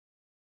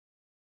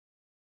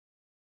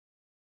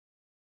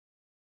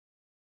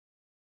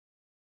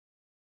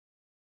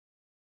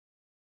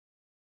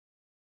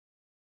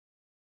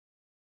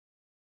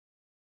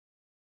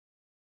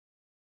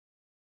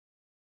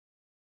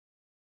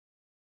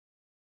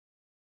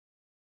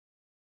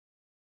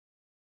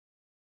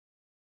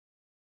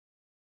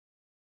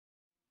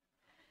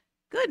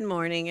Good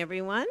morning,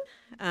 everyone.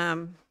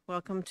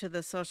 Welcome to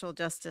the Social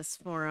Justice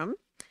Forum.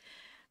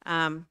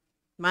 Um,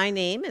 my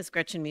name is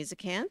Gretchen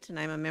Musicant, and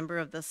I'm a member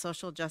of the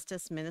Social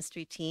Justice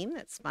Ministry team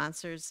that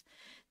sponsors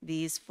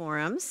these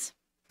forums.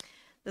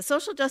 The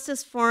Social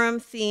Justice Forum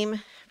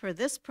theme for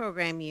this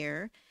program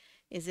year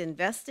is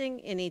investing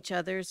in each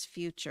other's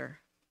future.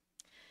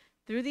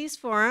 Through these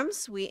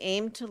forums, we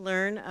aim to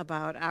learn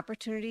about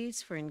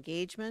opportunities for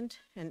engagement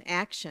and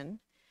action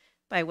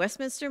by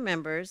Westminster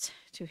members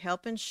to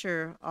help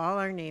ensure all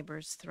our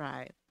neighbors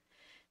thrive,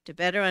 to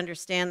better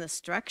understand the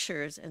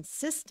structures and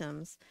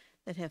systems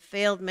that have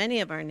failed many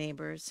of our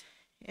neighbors,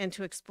 and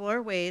to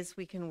explore ways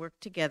we can work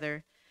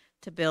together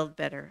to build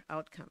better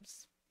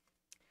outcomes.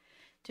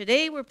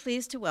 Today, we're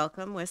pleased to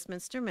welcome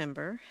Westminster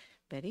member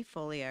Betty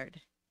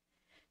Folliard.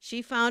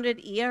 She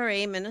founded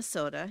ERA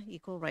Minnesota,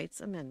 Equal Rights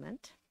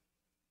Amendment,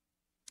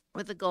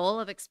 with the goal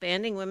of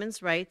expanding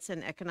women's rights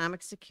and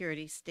economic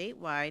security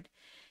statewide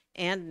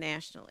and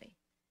nationally.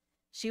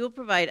 She will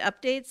provide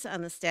updates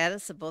on the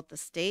status of both the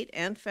state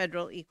and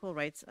federal equal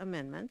rights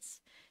amendments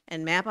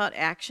and map out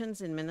actions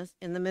in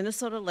the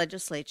Minnesota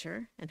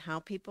legislature and how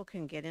people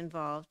can get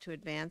involved to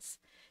advance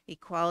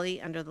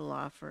equality under the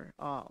law for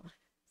all.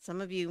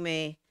 Some of you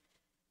may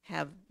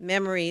have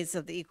memories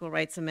of the Equal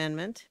Rights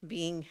Amendment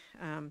being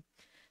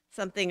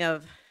something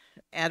of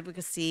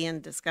advocacy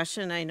and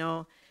discussion. I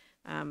know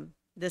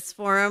this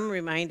forum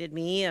reminded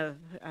me of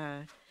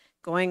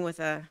going with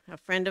a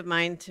friend of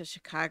mine to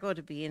Chicago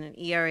to be in an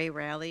ERA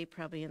rally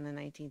probably in the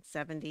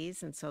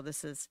 1970s. And so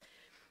this is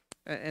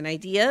an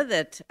idea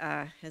that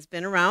has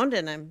been around,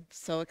 and I'm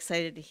so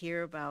excited to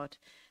hear about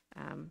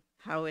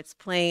how it's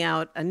playing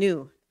out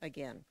anew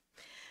again.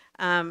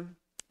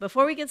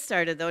 Before we get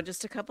started, though,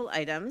 just a couple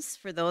items.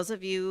 For those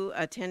of you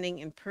attending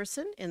in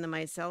person in the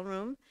Mizell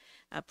room,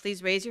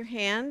 please raise your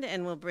hand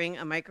and we'll bring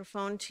a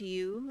microphone to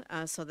you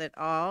so that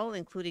all,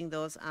 including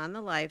those on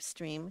the live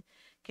stream,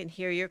 can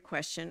hear your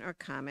question or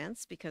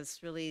comments,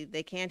 because really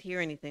they can't hear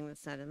anything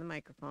that's not in the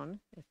microphone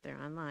if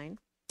they're online.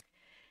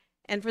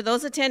 And for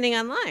those attending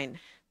online,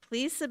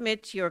 please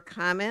submit your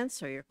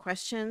comments or your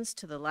questions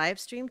to the live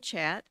stream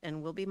chat,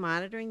 and we'll be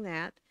monitoring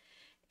that,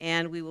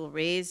 and we will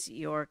raise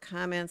your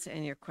comments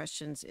and your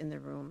questions in the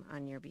room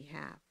on your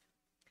behalf.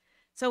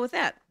 So with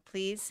that,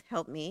 please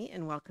help me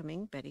in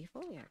welcoming Betty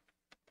Folliard.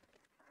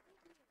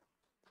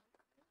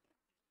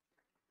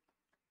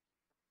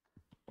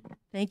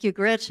 Thank you,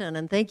 Gretchen,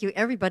 and thank you,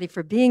 everybody,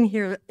 for being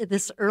here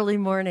this early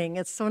morning.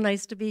 It's so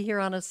nice to be here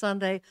on a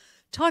Sunday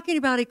talking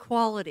about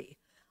equality.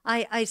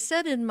 I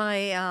said in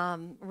my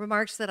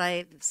remarks that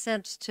I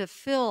sent to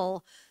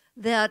Phil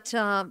that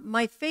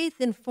my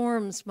faith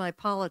informs my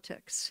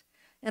politics,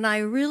 and I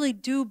really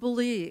do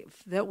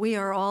believe that we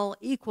are all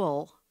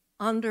equal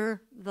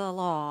under the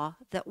law,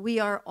 that we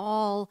are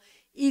all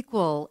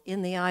equal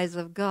in the eyes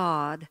of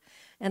God.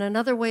 And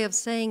another way of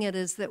saying it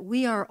is that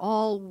we are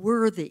all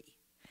worthy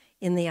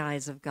in the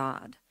eyes of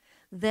God.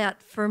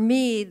 That for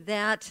me,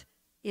 that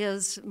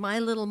is my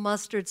little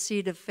mustard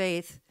seed of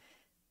faith.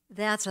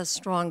 That's a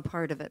strong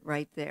part of it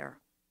right there.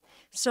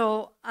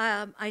 So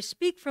I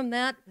speak from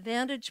that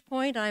vantage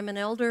point. I'm an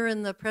elder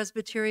in the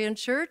Presbyterian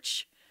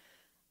Church.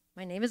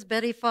 My name is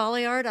Betty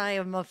Folliard. I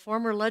am a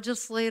former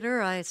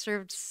legislator. I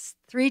served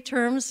 3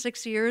 terms,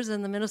 6 years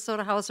in the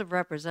Minnesota House of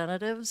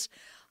Representatives.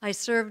 I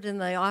served in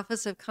the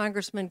office of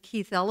Congressman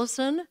Keith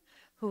Ellison,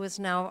 who is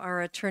now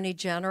our Attorney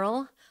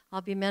General. I'll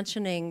be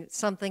mentioning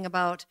something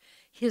about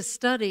his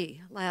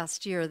study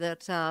last year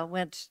that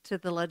went to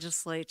the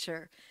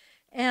legislature.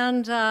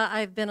 And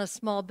I've been a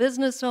small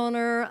business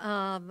owner,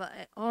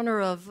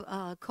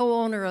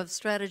 co-owner of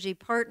Strategy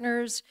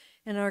Partners,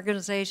 an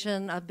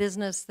organization, a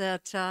business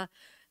that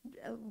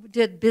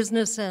did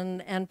business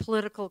and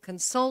political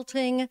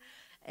consulting.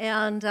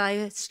 And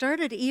I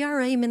started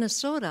ERA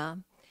Minnesota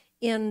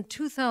in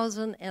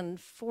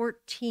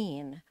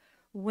 2014.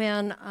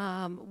 When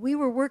we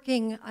were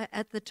working,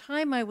 at the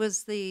time I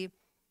was the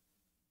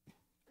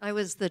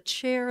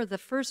chair, the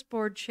first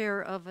board chair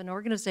of an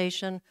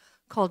organization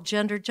called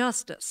Gender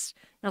Justice.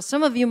 Now,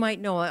 some of you might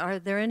know, are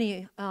there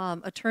any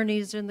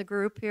attorneys in the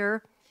group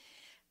here?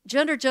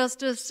 Gender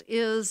Justice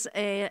is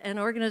an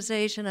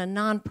organization, a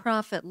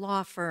nonprofit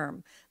law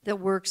firm that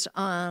works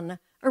on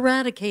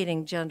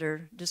eradicating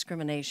gender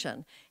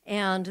discrimination.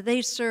 And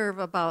they serve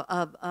about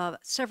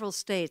several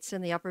states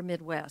in the upper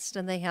Midwest,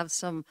 and they have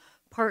some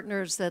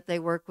partners that they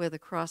work with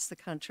across the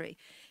country.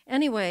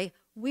 Anyway,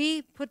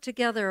 we put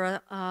together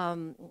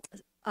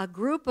a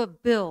group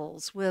of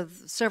bills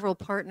with several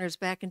partners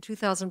back in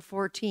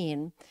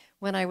 2014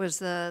 when I was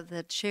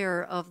the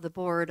chair of the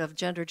board of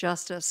Gender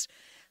Justice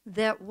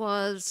that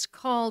was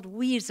called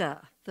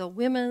WESA, the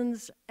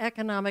Women's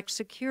Economic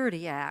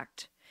Security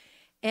Act.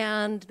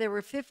 And there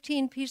were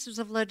 15 pieces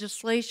of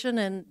legislation,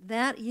 and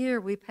that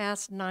year we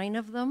passed 9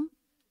 of them.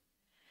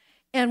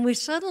 And we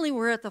suddenly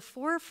were at the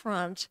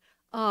forefront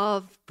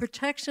of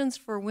protections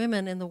for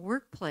women in the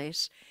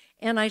workplace.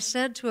 And I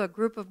said to a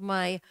group of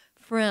my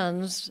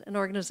friends an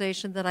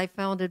organization that I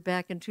founded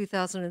back in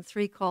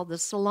 2003 called the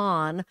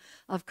Salon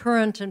of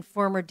Current and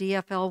Former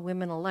DFL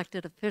Women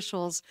Elected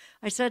Officials.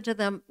 I said to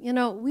them, you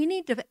know, we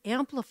need to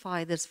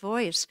amplify this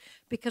voice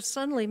because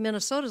suddenly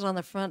Minnesota's on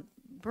the front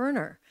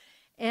burner.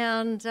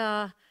 And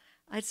I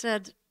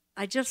said,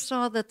 I just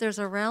saw that there's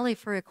a rally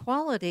for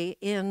equality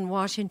in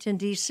Washington,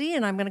 D.C.,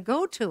 and I'm going to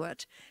go to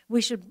it. We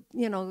should,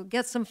 you know,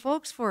 get some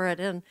folks for it.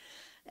 And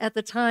at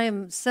the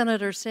time,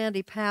 Senator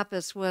Sandy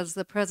Pappas was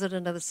the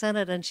president of the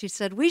Senate, and she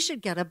said, we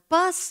should get a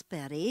bus,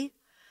 Betty.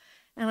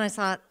 And I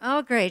thought,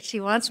 oh, great,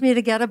 she wants me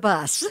to get a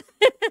bus.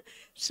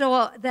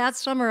 So that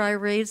summer, I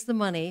raised the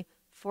money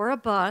for a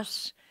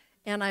bus,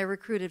 and I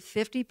recruited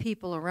 50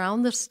 people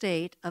around the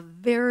state, a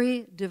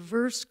very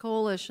diverse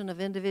coalition of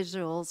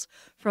individuals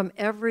from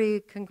every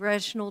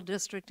congressional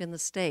district in the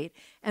state,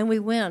 and we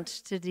went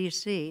to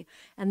D.C.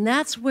 And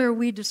that's where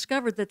we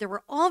discovered that there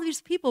were all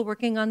these people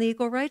working on the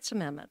Equal Rights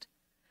Amendment,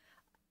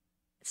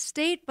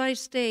 state by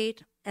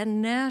state and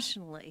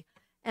nationally,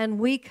 and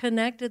we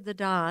connected the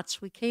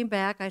dots. We came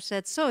back. I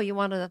said, so you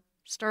want to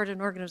start an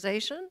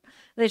organization?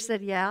 They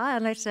said, yeah,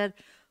 and I said,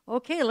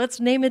 okay, let's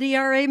name it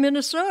ERA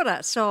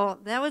Minnesota. So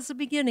that was the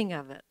beginning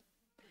of it.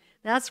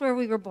 That's where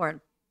we were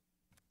born.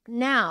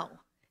 Now,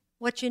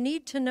 what you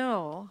need to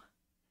know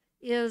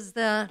is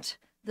that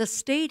the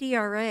state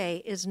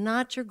ERA is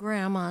not your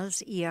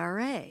grandma's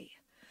ERA.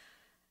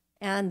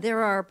 And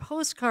there are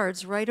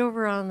postcards right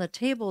over on the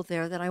table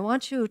there that I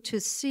want you to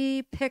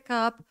see, pick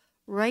up,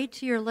 write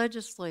to your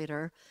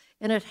legislator,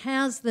 and it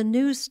has the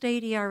new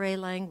state ERA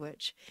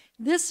language.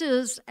 This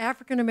is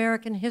African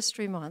American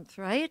History Month,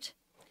 right?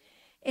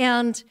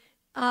 And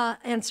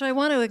so I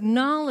want to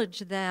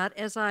acknowledge that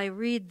as I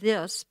read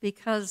this,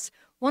 because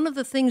one of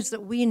the things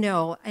that we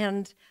know,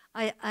 and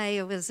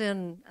I was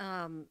in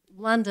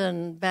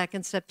London back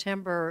in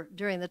September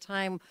during the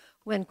time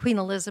when Queen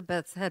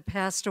Elizabeth had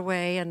passed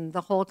away and the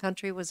whole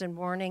country was in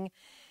mourning.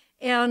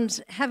 And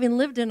having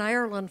lived in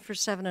Ireland for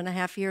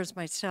 7.5 years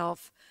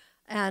myself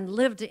and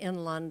lived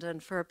in London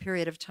for a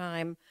period of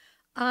time,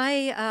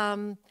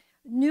 I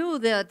knew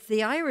that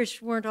the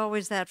Irish weren't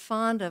always that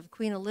fond of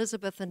Queen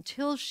Elizabeth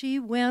until she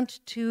went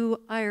to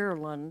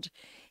Ireland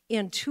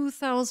in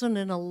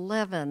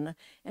 2011,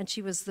 and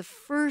she was the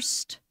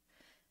first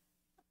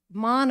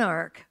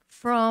monarch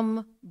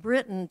from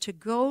Britain to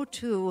go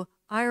to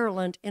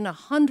Ireland in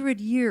 100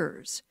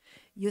 years.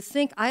 You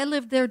think, I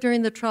lived there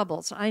during the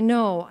Troubles. I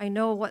know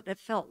what it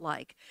felt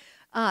like.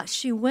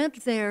 She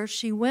went there.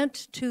 She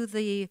went to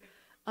the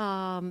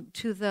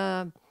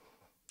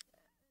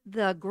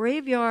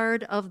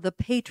graveyard of the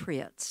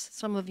Patriots.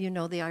 Some of you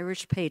know the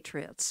Irish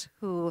Patriots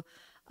who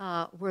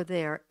were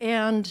there.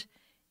 And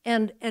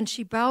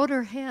she bowed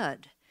her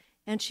head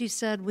and she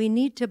said, we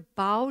need to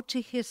bow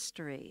to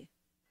history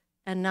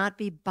and not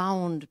be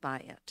bound by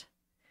it.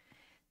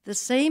 The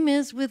same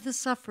is with the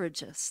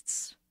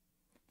suffragists.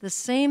 The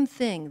same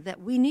thing, that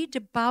we need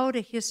to bow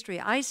to history.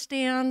 I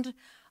stand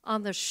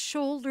on the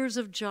shoulders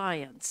of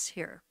giants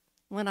here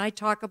when I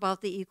talk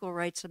about the Equal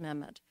Rights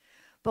Amendment.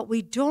 But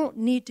we don't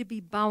need to be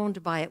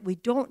bound by it. We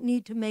don't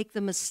need to make the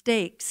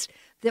mistakes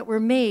that were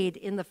made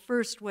in the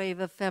first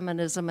wave of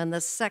feminism and the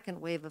second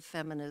wave of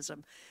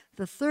feminism.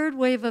 The third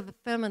wave of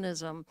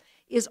feminism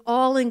is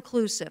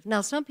all-inclusive.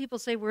 Now, some people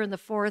say we're in the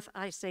fourth.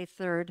 I say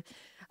third.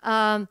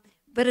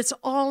 But it's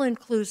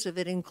all-inclusive.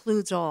 It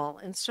includes all.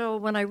 And so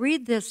when I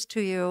read this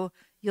to you,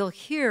 you'll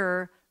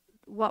hear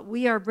what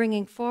we are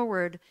bringing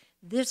forward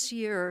this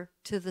year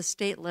to the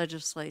state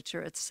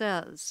legislature. It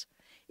says,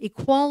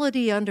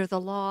 equality under the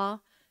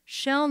law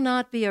shall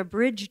not be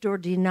abridged or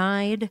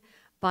denied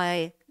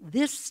by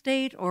this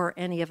state or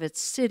any of its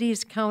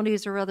cities,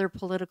 counties, or other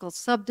political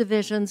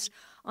subdivisions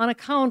on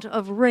account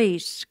of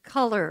race,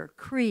 color,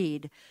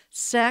 creed,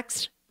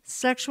 sex,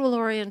 sexual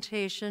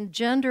orientation,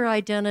 gender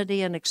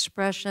identity and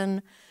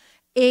expression,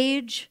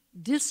 age,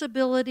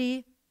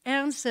 disability,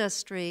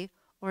 ancestry,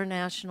 or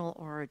national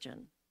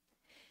origin.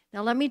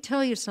 Now, let me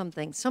tell you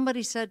something.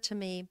 Somebody said to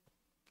me,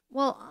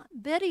 well,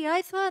 Betty,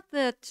 I thought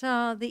that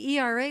the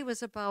ERA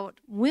was about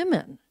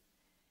women.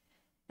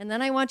 And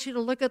then I want you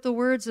to look at the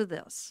words of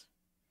this,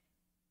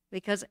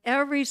 because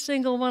every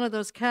single one of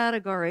those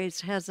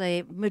categories has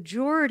a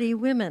majority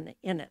women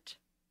in it.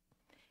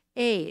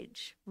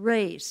 Age,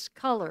 race,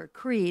 color,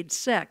 creed,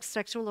 sex,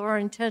 sexual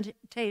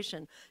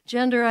orientation,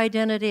 gender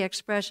identity,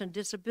 expression,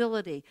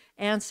 disability,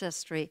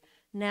 ancestry,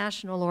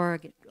 national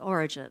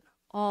origin,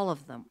 all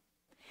of them.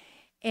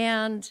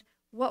 And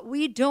what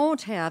we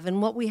don't have and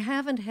what we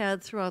haven't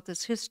had throughout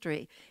this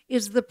history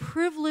is the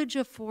privilege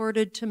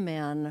afforded to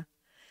men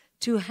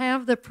to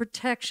have the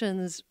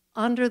protections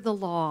under the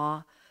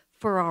law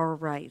for our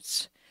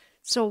rights.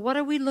 So what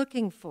are we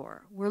looking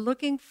for? We're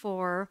looking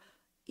for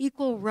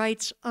equal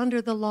rights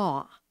under the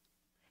law,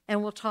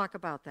 and we'll talk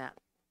about that.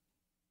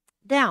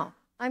 Now,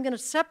 I'm going to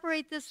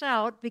separate this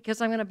out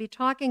because I'm going to be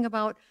talking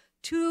about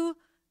two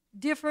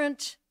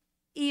different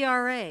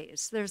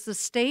ERAs. There's the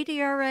state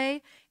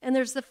ERA and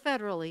there's the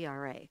federal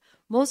ERA.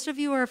 Most of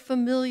you are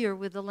familiar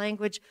with the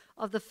language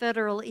of the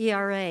federal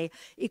ERA.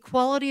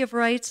 Equality of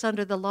rights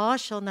under the law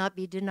shall not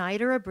be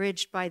denied or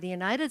abridged by the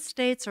United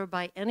States or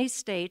by any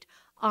state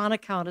on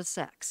account of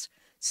sex.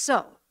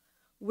 So,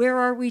 where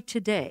are we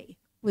today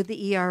with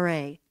the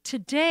ERA?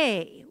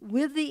 Today,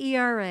 with the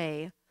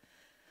ERA,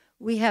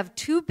 we have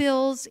two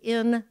bills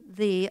in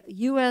the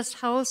U.S.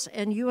 House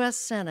and U.S.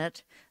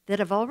 Senate that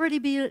have already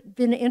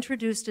been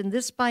introduced in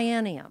this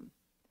biennium.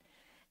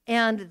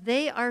 And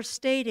they are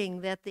stating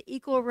that the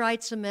Equal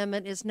Rights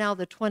Amendment is now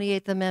the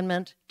 28th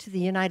Amendment to the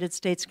United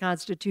States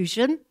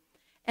Constitution,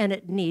 and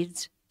it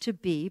needs to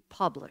be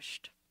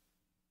published.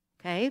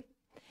 Okay?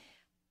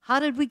 How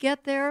did we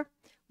get there?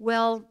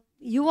 Well,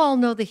 you all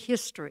know the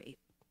history,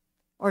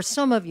 or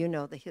some of you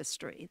know the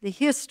history. The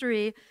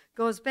history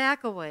goes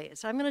back a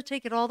ways. I'm going to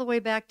take it all the way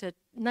back to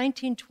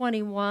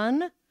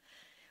 1921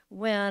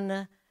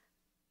 when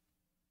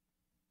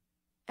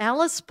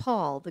Alice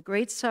Paul, the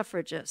great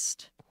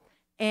suffragist,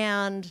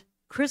 and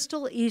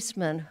Crystal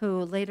Eastman,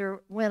 who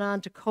later went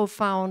on to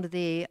co-found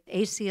the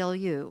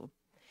ACLU,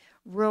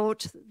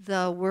 wrote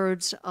the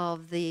words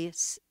of the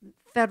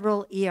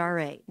federal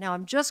ERA. Now,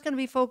 I'm just going to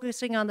be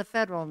focusing on the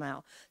federal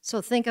now,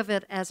 so think of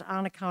it as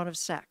on account of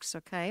sex,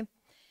 okay?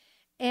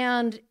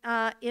 And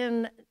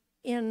in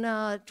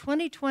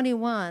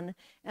 2021,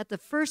 at the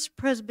First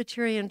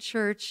Presbyterian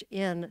Church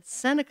in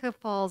Seneca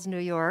Falls, New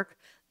York,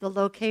 the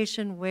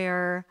location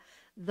where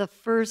the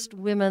first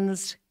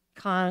women's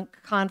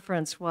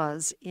conference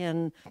was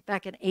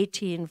back in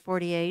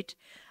 1848,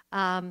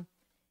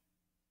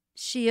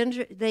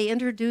 they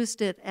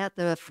introduced it at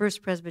the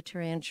First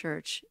Presbyterian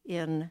Church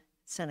in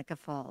Seneca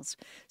Falls.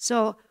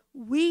 So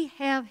we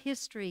have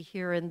history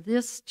here in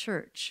this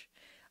church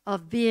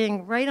of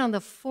being right on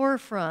the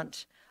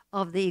forefront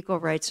of the Equal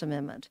Rights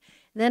Amendment.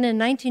 Then in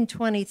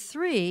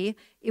 1923,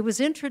 it was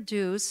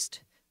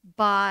introduced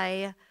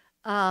by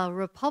a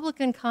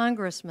Republican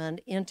congressman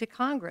into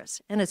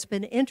Congress, and it's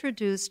been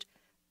introduced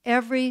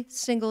every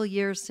single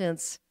year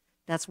since.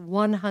 That's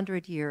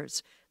 100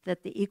 years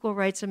that the Equal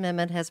Rights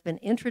Amendment has been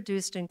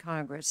introduced in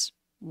Congress.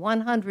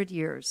 100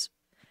 years.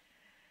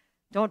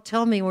 Don't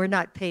tell me we're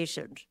not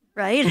patient,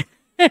 right?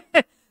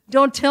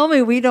 Don't tell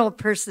me we don't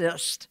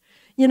persist.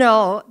 You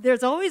know,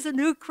 there's always a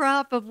new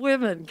crop of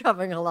women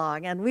coming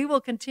along, and we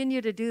will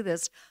continue to do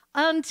this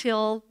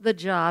until the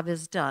job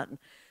is done.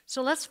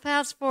 So let's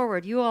fast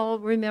forward. You all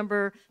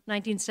remember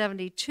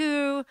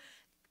 1972,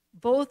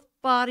 both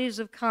bodies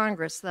of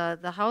Congress,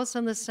 the House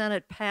and the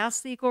Senate,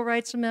 passed the Equal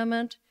Rights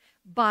Amendment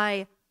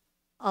by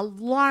a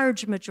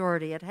large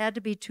majority. It had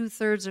to be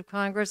 2/3 of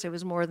Congress. It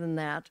was more than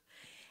that.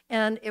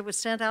 And it was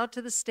sent out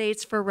to the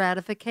states for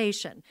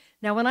ratification.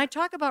 Now, when I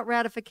talk about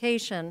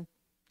ratification,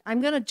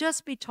 I'm going to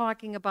just be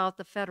talking about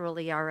the federal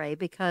ERA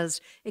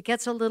because it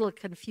gets a little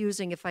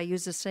confusing if I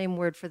use the same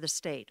word for the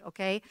state,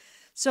 okay?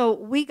 So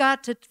we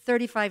got to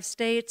 35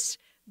 states,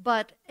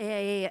 but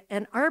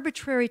an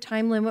arbitrary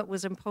time limit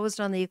was imposed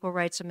on the Equal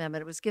Rights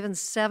Amendment. It was given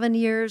 7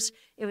 years.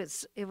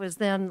 It was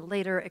then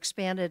later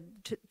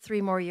expanded to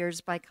 3 more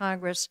years by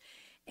Congress.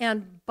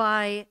 And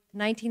by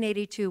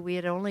 1982, we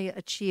had only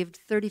achieved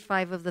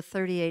 35 of the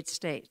 38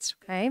 states,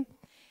 okay?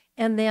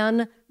 And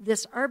then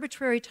this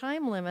arbitrary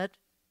time limit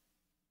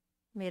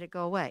made it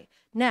go away.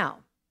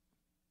 Now,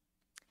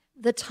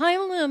 the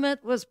time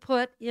limit was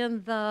put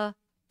in the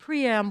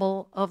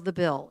preamble of the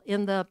bill,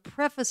 in the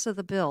preface of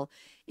the bill.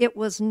 It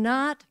was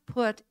not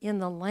put in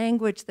the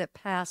language that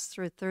passed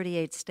through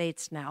 38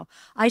 states now.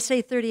 I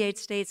say 38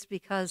 states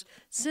because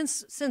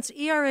since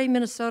ERA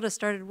Minnesota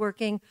started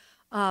working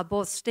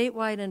both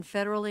statewide and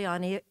federally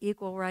on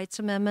equal rights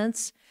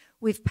amendments,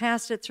 we've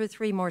passed it through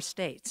 3 more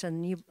states.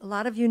 And a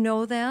lot of you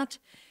know that.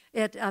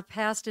 It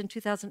passed in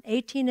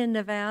 2018 in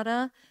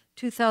Nevada,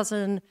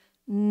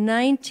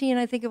 2019,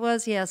 I think it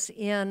was, yes,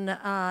 in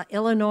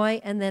Illinois,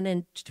 and then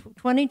in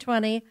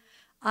 2020,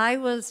 I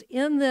was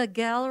in the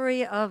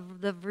gallery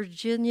of the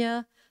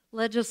Virginia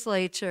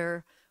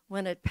legislature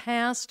when it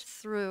passed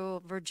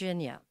through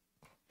Virginia.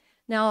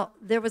 Now,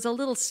 there was a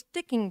little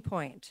sticking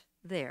point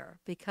there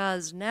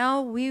because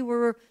now we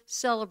were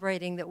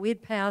celebrating that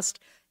we'd passed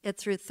it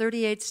through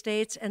 38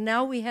 states, and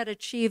now we had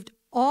achieved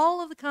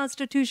all of the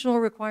constitutional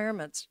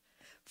requirements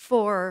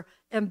for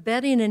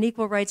embedding an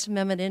Equal Rights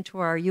Amendment into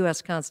our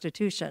U.S.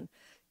 Constitution.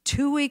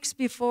 2 weeks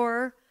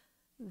before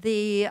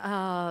the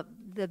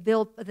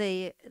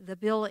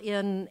bill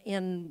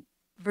in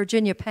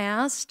Virginia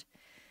passed,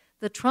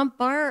 the Trump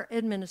Barr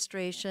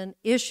administration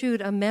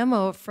issued a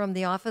memo from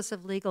the Office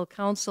of Legal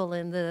Counsel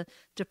in the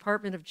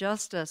Department of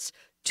Justice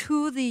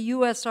to the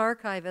U.S.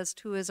 archivist,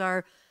 who is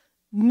our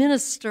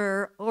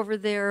minister over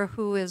there,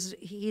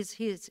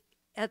 he's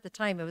at the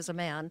time it was a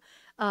man,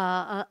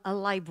 a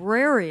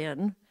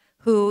librarian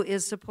who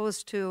is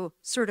supposed to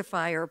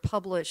certify or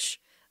publish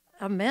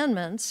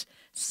amendments,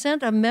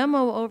 sent a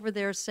memo over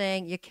there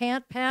saying you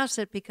can't pass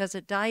it because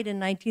it died in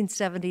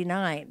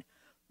 1979.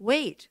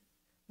 Wait.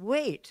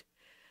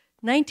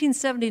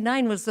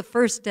 1979 was the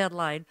first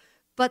deadline,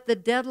 but the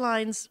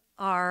deadlines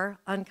are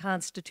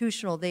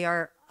unconstitutional. They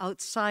are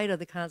outside of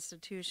the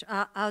Constitution,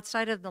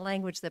 outside of the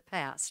language that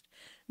passed.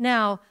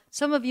 Now,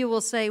 some of you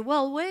will say,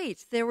 well,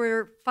 wait, there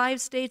were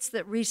 5 states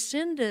that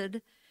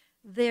rescinded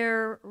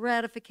their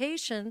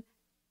ratification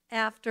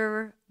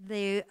after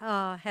they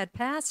had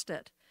passed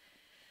it.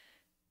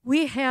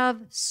 We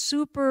have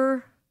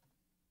super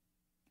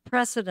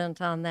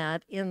precedent on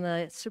that in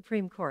the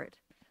Supreme Court,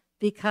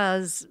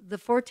 because the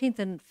 14th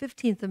and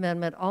 15th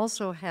Amendment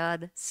also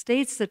had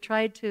states that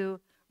tried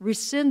to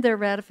rescind their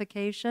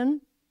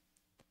ratification,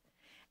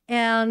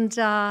 and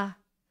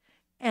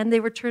they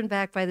were turned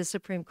back by the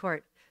Supreme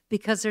Court,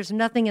 because there's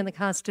nothing in the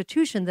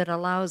Constitution that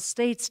allows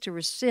states to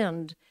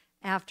rescind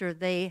after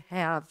they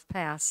have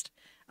passed,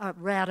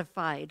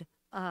 ratified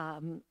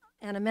an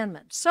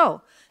amendment.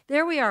 So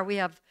there we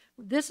are.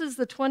 This is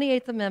the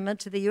 28th Amendment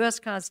to the U.S.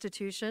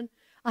 Constitution.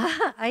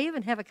 I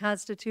even have a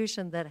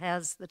Constitution that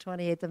has the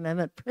 28th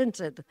Amendment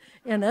printed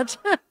in it.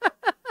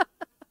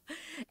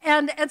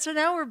 And so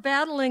now we're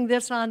battling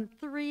this on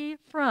 3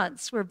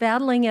 fronts. We're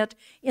battling it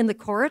in the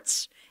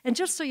courts. And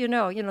just so you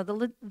know,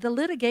 the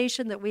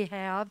litigation that we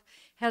have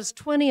has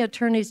 20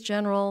 attorneys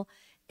general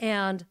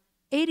and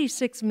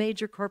 86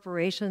 major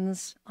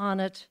corporations on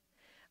it,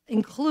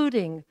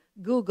 including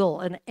Google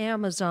and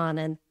Amazon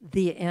and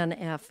the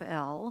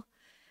NFL.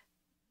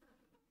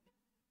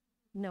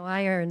 No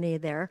irony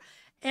there.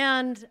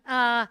 And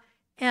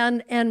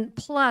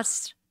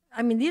plus,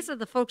 I mean, these are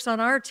the folks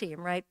on our team,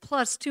 right?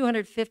 Plus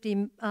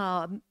 250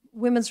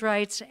 women's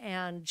rights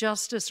and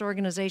justice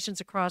organizations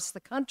across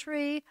the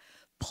country.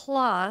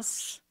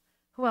 Plus,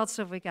 who else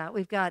have we got?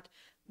 We've got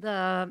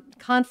the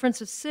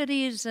Conference of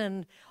Cities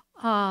and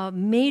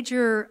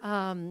major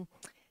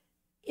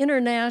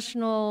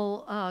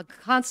international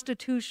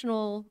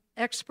constitutional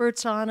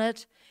experts on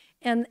it,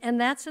 and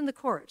that's in the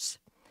courts.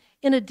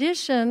 In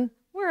addition,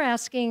 we're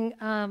asking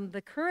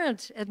the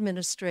current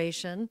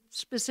administration,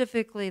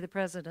 specifically the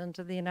President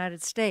of the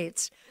United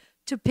States,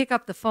 to pick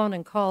up the phone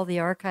and call the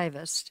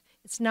archivist.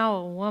 It's now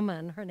a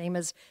woman. Her name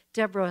is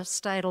Deborah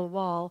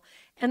Steidel-Wall,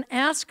 and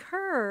ask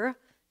her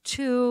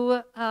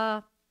to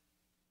go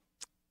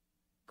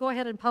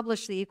ahead and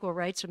publish the Equal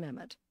Rights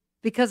Amendment,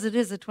 because it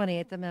is the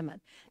 28th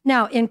Amendment.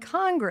 Now, in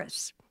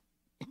Congress,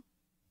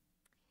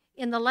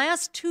 in the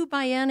last 2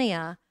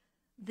 biennia,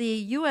 the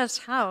U.S.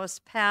 House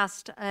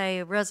passed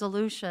a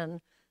resolution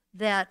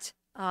that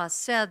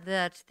said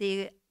that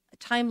the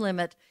time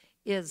limit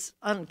is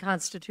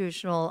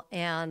unconstitutional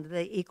and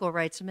the Equal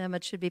Rights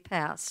Amendment should be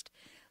passed.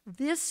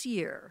 This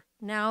year,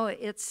 now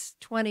it's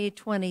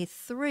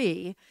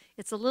 2023,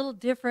 it's a little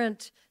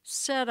different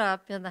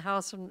setup in the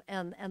House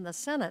and the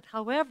Senate.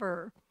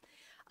 However,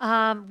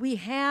 we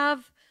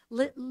have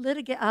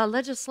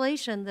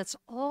legislation that's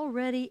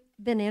already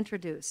been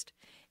introduced.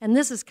 And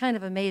this is kind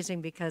of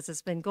amazing because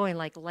it's been going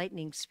like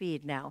lightning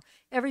speed now.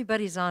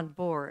 Everybody's on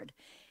board.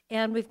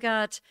 And we've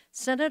got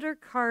Senator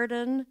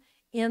Cardin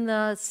in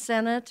the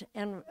Senate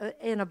and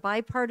in a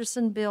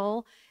bipartisan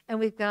bill, and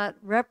we've got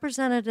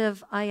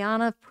Representative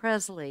Ayanna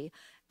Pressley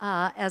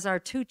as our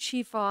 2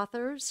 chief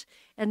authors,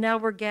 and now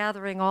we're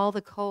gathering all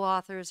the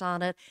co-authors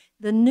on it.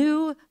 The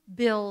new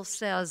bill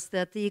says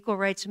that the Equal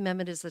Rights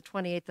Amendment is the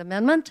 28th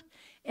Amendment,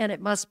 and it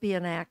must be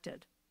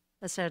enacted,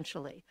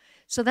 essentially.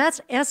 So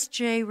that's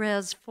SJ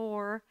Res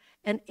 4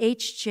 and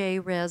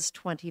HJ Res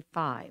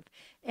 25.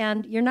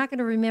 And you're not going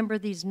to remember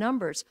these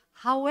numbers.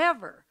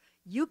 However,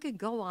 you could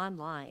go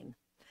online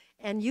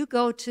and you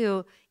go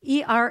to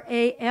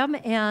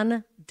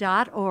eramn.org.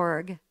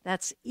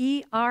 That's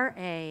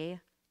eramn.org.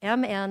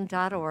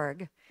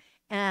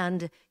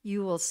 And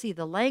you will see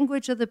the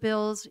language of the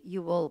bills.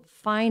 You will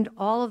find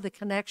all of the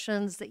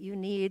connections that you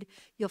need.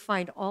 You'll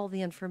find all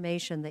the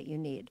information that you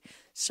need.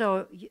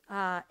 So,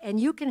 and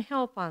you can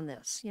help on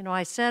this.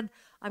 I said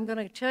I'm going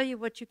to tell you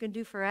what you can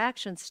do for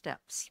action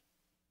steps.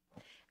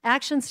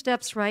 Action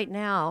steps right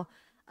now.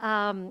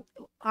 On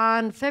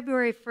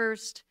February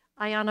 1st,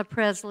 Ayanna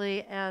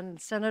Pressley and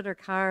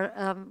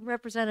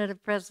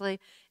Representative Pressley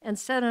and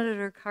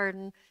Senator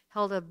Cardin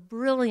held a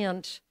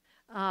brilliant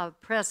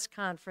press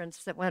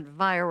conference that went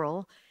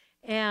viral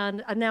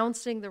and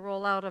announcing the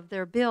rollout of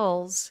their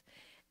bills.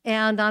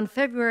 And on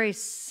February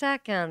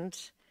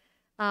 2nd,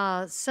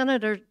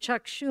 Senator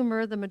Chuck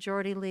Schumer, the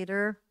majority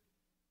leader,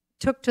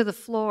 took to the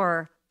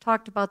floor,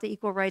 talked about the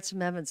Equal Rights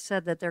Amendment,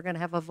 said that they're going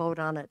to have a vote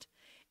on it.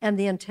 And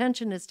the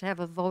intention is to have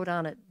a vote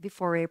on it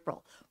before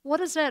April. What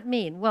does that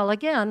mean? Well,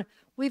 again,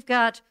 we've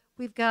got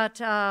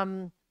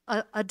a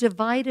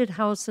divided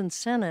House and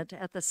Senate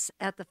at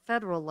the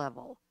federal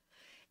level.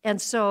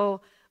 And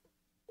so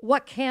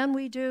what can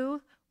we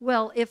do?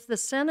 Well, if the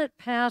Senate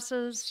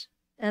passes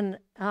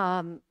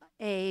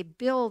a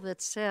bill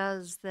that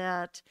says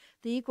that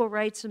the Equal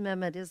Rights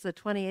Amendment is the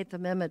 28th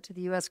Amendment to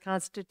the U.S.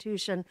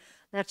 Constitution,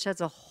 that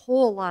sheds a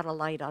whole lot of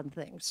light on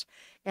things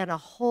and a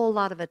whole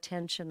lot of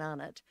attention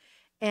on it.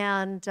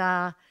 And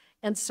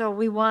so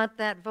we want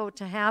that vote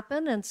to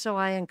happen, and so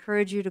I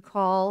encourage you to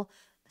call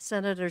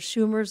Senator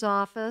Schumer's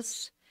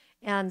office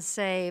and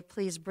say,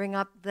 please bring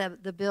up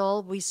the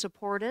bill, we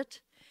support it.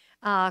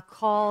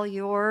 Call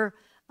your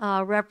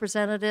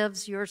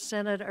representatives, your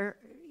senators,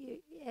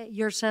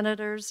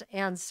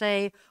 and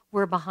say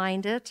we're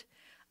behind it.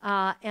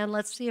 And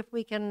let's see if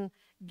we can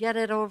get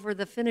it over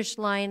the finish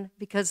line,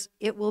 because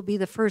it will be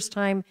the first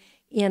time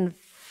in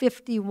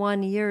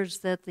 51 years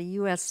that the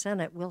U.S.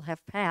 Senate will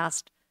have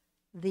passed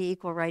the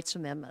Equal Rights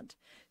Amendment.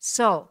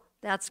 So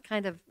that's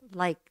kind of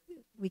like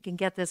we can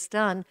get this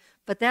done,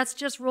 but that's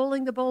just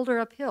rolling the boulder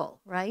uphill,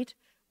 right?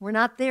 We're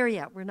not there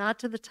yet. We're not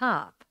to the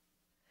top.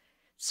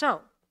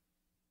 So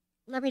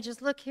let me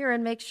just look here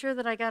and make sure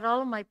that I got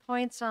all of my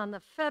points on the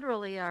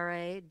federal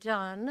ERA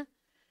done.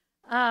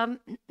 I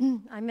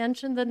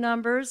mentioned the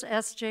numbers,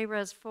 SJ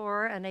Res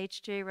 4 and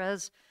HJ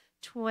Res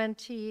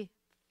 25.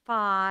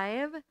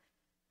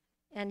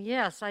 And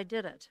yes, I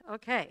did it.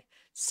 Okay,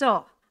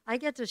 so I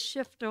get to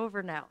shift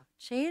over now.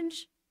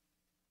 Change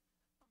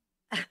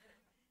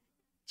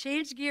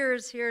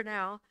gears here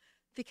now,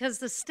 because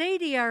the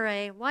state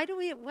ERA, why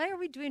are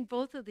we doing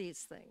both of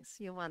these things,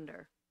 you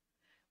wonder?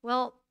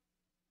 Well,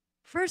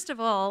 first of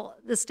all,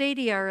 the state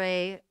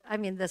ERA,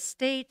 the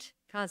state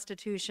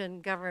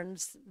constitution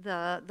governs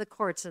the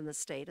courts in the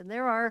state. And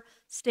there are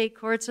state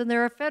courts and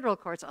there are federal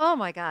courts. Oh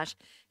my gosh,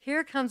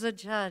 here comes a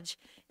judge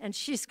and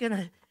she's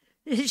gonna,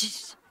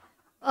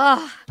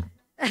 oh,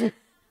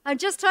 I'm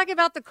just talking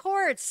about the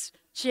courts,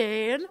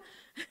 Jane.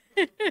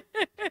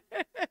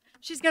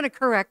 She's gonna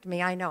correct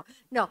me, I know.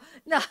 No.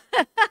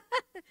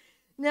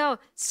 No,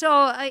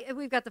 so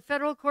we've got the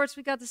federal courts,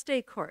 we've got the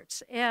state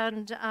courts,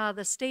 and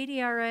the state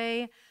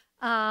ERA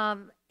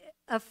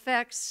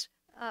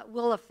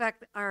will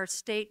affect our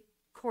state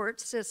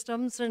court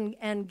systems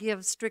and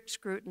give strict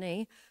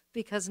scrutiny,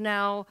 because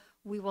now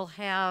we will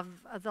have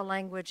the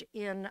language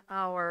in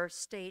our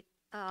state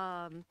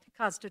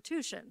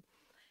constitution.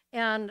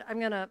 And I'm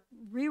going to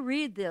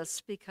reread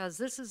this because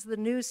this is the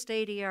new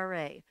state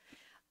ERA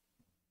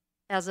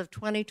as of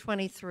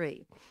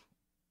 2023.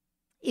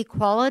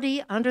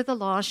 Equality under the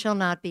law shall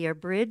not be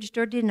abridged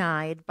or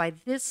denied by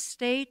this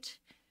state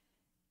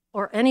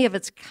or any of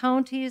its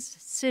counties,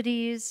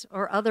 cities,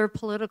 or other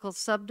political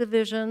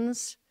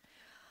subdivisions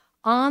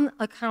on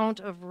account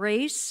of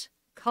race,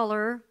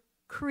 color,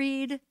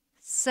 creed,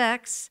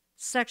 sex,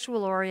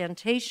 sexual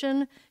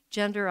orientation,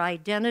 gender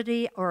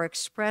identity or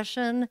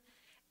expression,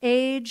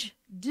 age,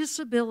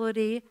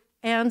 disability,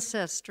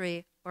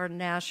 ancestry, or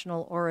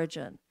national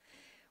origin.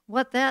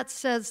 What that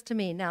says to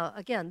me, now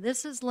again,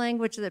 this is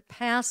language that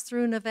passed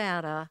through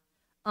Nevada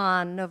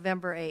on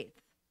November 8th.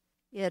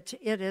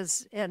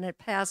 It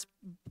passed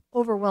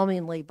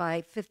overwhelmingly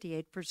by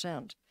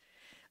 58%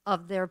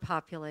 of their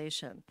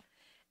population.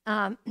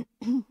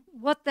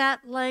 What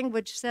that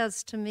language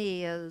says to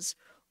me is,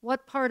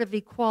 what part of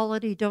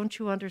equality don't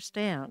you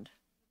understand?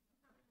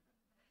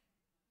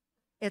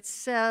 It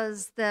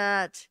says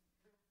that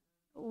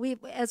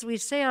as we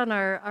say on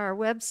our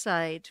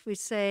website, we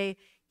say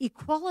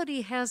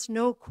equality has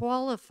no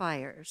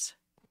qualifiers.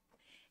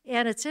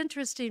 And it's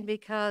interesting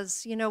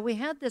because, we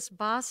had this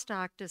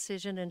Bostock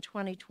decision in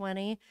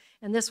 2020,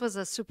 and this was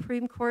a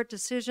Supreme Court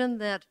decision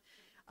that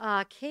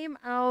came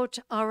out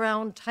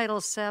around Title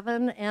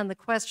VII, and the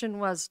question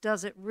was,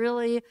 does it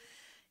really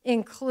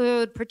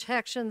include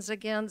protections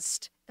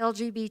against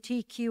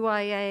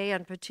LGBTQIA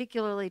and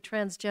particularly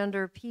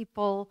transgender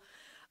people?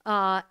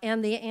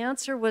 And the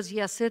answer was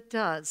yes, it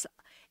does.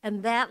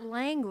 And that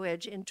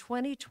language in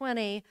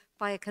 2020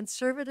 by a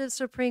conservative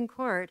Supreme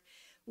Court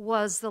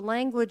was the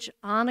language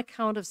on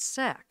account of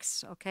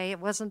sex, okay? It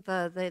wasn't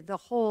the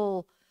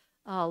whole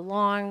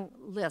long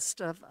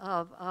list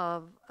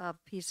of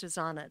pieces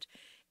on it.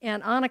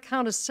 And on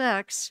account of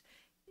sex,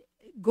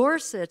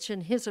 Gorsuch,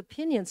 in his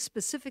opinion,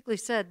 specifically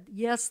said,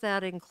 yes,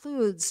 that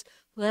includes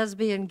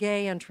lesbian,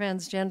 gay, and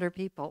transgender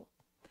people.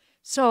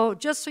 So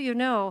just so you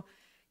know,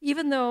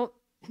 even though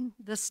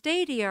the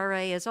state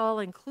ERA is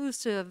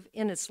all-inclusive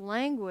in its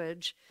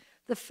language,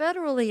 the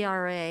federal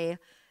ERA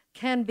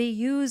can be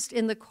used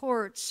in the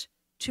courts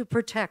to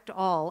protect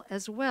all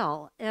as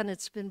well, and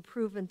it's been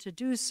proven to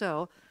do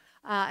so.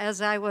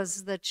 As I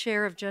was the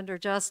chair of gender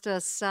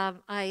justice,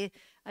 I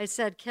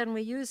said, can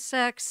we use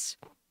sex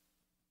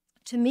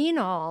to mean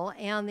all?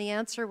 And the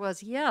answer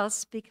was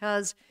yes,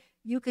 because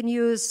you can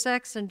use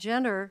sex and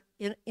gender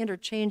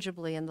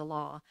interchangeably in the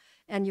law,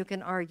 and you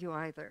can argue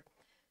either.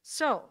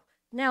 So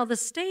now the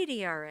state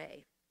ERA.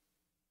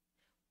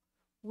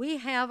 We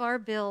have our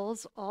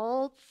bills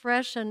all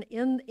fresh and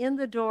in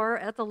the door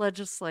at the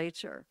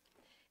legislature.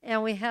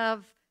 And we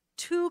have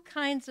two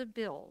kinds of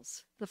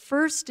bills. The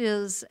first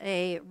is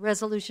a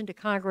resolution to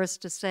Congress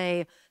to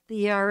say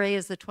the ERA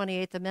is the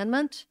 28th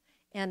Amendment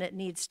and it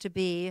needs to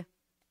be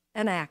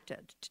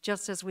enacted,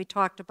 just as we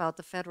talked about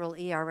the federal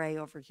ERA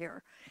over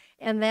here.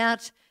 And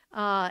that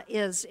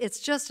it's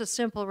just a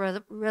simple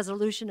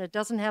resolution. It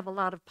doesn't have a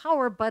lot of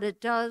power, but it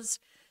does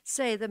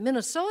say that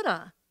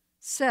Minnesota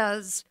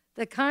says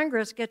that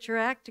Congress get your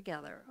act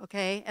together,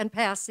 okay, and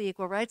pass the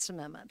Equal Rights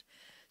Amendment.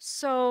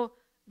 So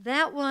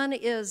that one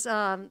is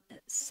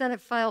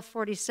Senate File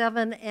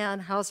 47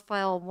 and House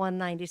File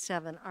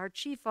 197. Our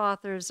chief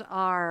authors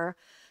are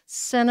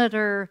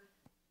Senator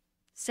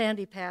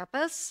Sandy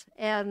Pappas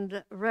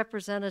and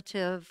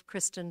Representative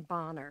Kristen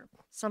Bonner.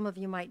 Some of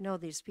you might know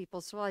these people,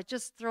 so I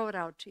just throw it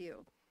out to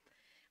you.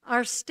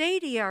 Our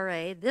state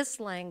ERA, this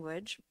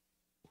language,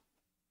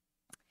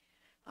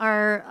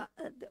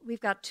 we've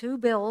got two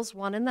bills,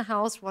 one in the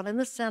House, one in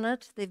the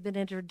Senate. They've been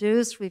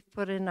introduced. We've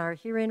put in our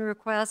hearing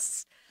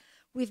requests.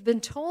 We've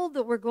been told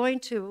that we're going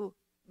to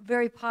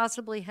very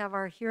possibly have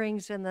our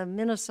hearings in the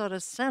Minnesota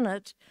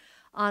Senate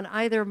on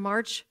either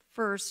March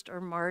 1st or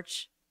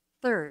March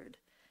 3rd.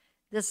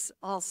 This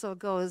also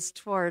goes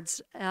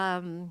towards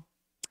an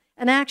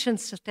action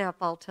step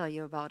I'll tell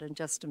you about in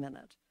just a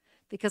minute,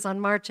 because on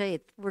March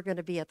 8th, we're going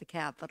to be at the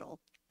Capitol.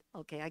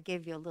 Okay, I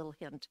gave you a little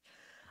hint.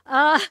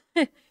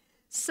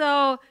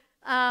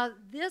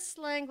 This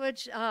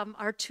language,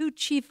 our two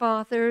chief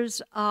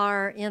authors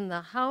are in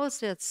the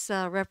House. It's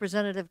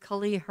Representative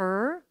Kali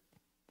Herr,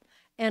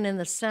 and in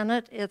the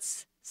Senate,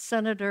 it's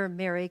Senator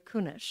Mary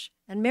Kunesh.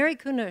 And Mary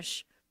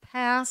Kunesh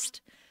passed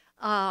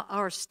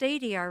our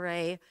state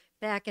ERA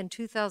back in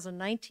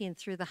 2019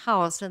 through the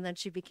House, and then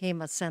she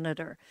became a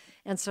senator.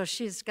 And so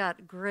she's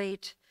got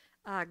great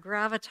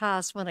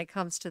gravitas when it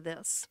comes to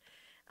this.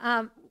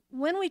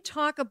 When we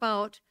talk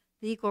about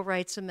the Equal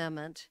Rights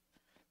Amendment,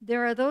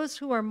 there are those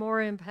who are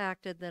more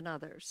impacted than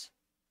others.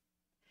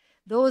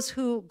 Those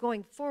who,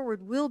 going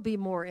forward, will be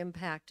more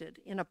impacted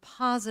in a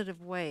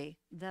positive way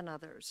than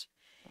others.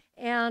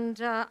 And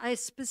I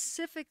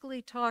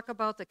specifically talk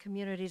about the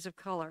communities of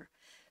color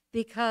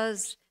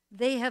because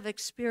they have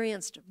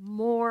experienced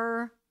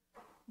more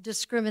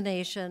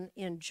discrimination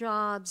in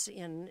jobs,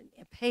 in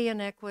pay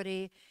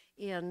inequity,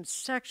 in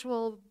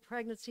sexual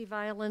pregnancy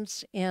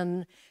violence,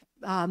 in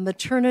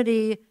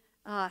maternity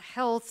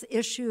health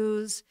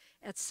issues,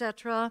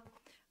 etc.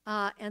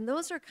 And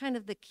those are kind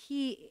of the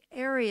key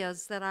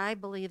areas that I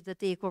believe that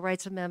the Equal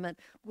Rights Amendment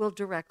will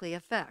directly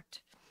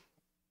affect.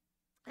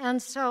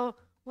 And so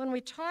when we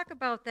talk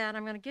about that,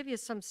 I'm going to give you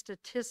some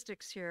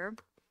statistics here.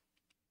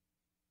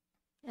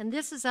 And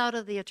this is out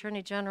of the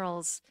Attorney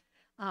General's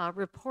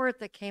report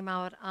that came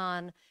out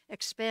on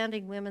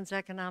expanding women's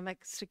economic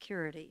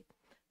security.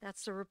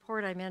 That's the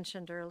report I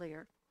mentioned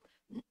earlier.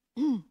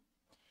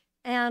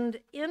 And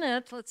in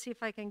it, let's see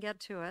if I can get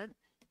to it.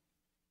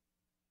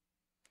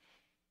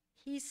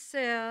 He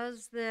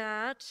says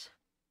that,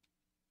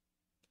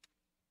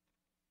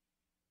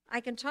 I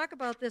can talk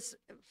about this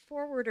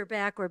forward or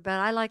backward, but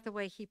I like the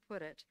way he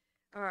put it,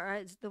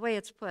 or the way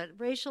it's put.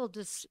 Racial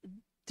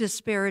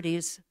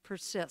disparities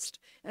persist,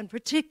 and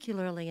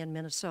particularly in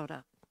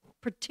Minnesota.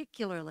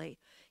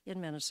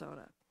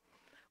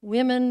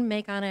 Women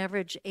make on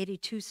average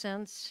 82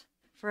 cents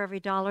for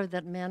every dollar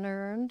that men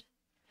earned.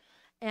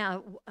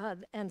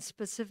 And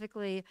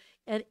specifically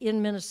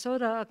in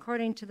Minnesota,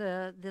 according to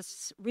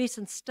this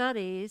recent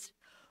studies,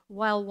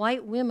 while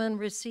white women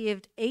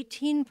received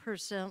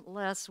 18%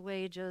 less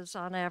wages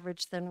on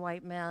average than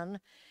white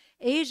men,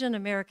 Asian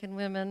American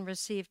women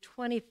received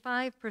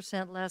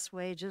 25% less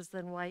wages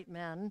than white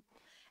men.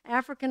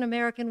 African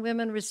American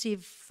women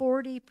received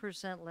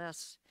 40%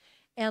 less,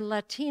 and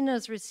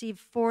Latinas received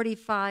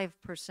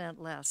 45%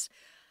 less.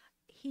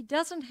 He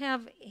doesn't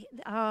have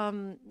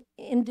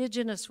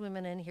indigenous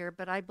women in here,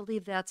 but I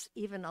believe that's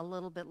even a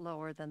little bit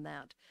lower than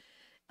that.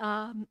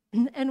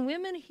 And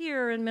women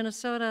here in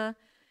Minnesota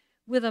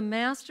with a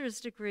master's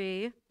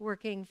degree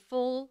working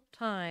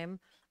full-time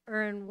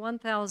earn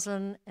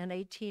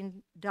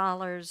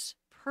 $1,018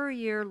 per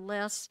year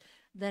less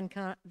than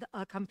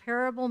a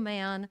comparable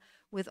man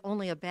with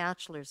only a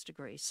bachelor's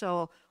degree.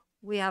 So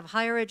we have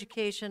higher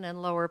education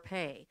and lower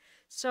pay.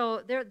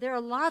 So there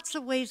are lots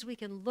of ways we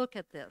can look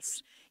at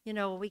this. You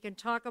know, we can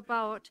talk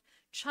about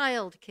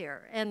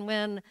childcare, and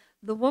when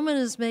the woman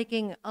is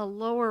making a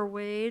lower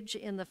wage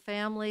in the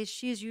family,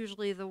 she's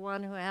usually the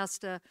one who has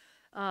to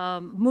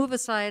move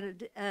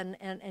aside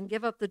and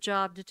give up the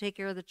job to take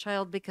care of the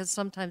child, because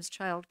sometimes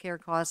childcare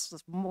costs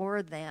us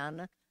more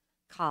than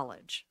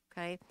college,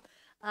 okay?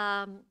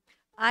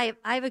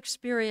 I've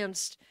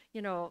experienced,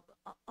 you know,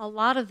 a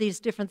lot of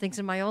these different things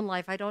in my own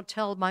life. I don't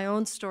tell my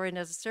own story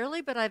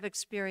necessarily, but I've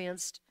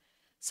experienced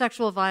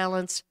sexual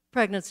violence,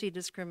 pregnancy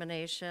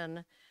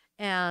discrimination,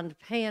 and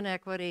pay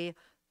inequity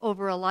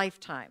over a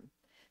lifetime.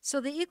 So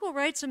the Equal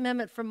Rights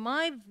Amendment, from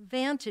my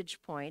vantage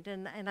point,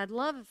 and I'd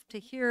love to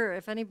hear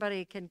if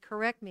anybody can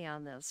correct me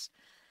on this,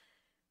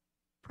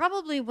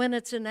 probably when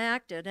it's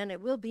enacted, and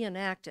it will be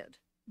enacted,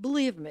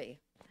 believe me,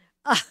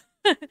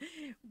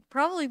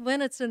 probably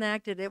when it's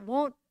enacted, it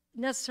won't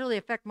necessarily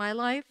affect my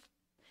life,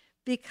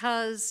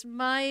 because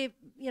I'm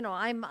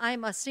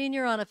a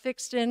senior on a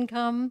fixed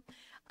income,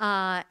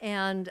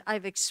 and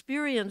I've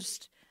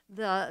experienced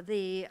the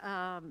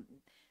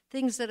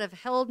things that have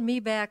held me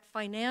back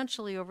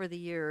financially over the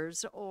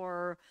years,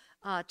 or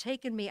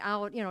taken me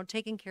out,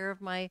 taking care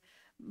of my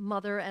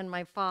mother and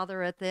my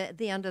father at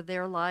the end of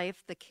their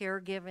life, the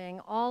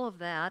caregiving, all of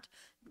that,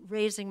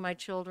 raising my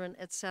children,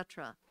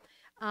 etc.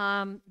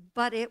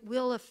 But it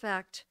will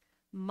affect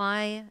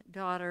my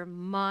daughter,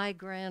 my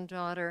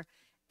granddaughter,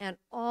 and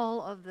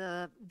all of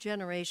the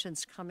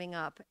generations coming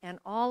up, and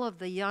all of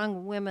the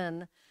young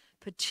women,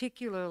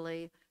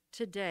 particularly,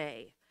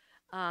 today.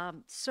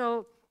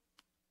 So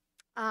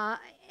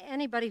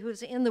anybody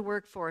who's in the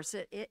workforce,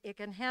 it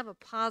can have a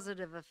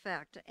positive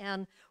effect.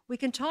 And we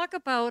can talk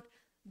about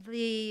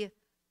the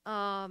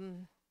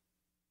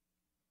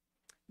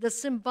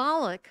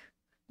symbolic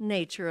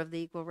nature of the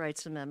Equal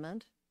Rights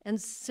Amendment. And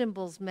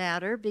symbols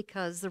matter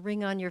because the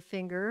ring on your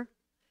finger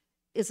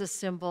is a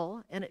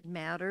symbol and it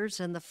matters,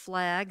 and the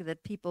flag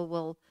that people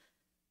will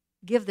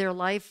give their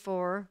life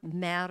for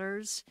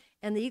matters.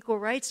 And the Equal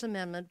Rights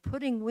Amendment,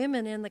 putting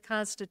women in the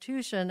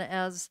Constitution,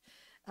 as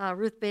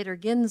Ruth Bader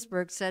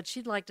Ginsburg said,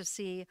 she'd like to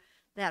see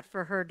that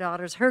for her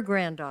daughters, her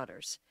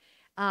granddaughters.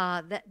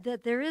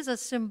 That there is a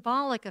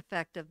symbolic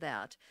effect of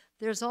that.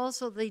 There's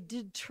also the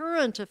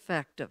deterrent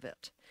effect of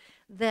it.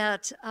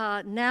 That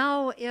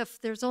now if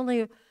there's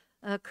only,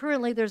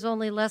 currently there's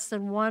only less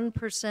than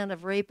 1%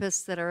 of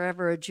rapists that are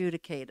ever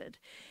adjudicated.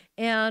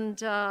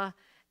 And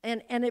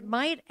it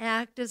might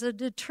act as a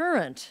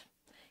deterrent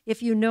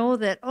if you know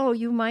that, oh,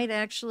 you might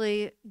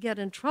actually get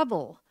in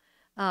trouble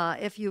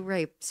if you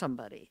rape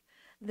somebody.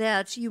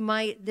 That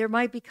there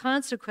might be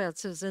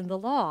consequences in the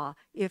law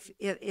if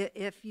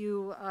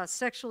you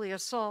sexually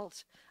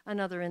assault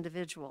another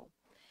individual.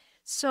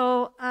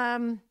 So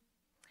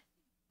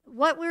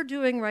what we're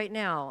doing right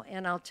now,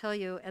 and I'll tell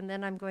you, and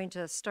then I'm going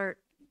to start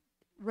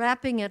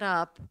wrapping it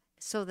up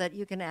so that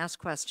you can ask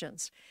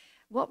questions.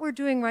 What we're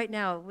doing right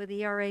now with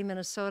ERA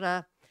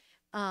Minnesota,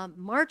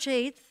 March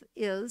 8th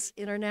is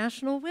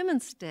International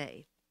Women's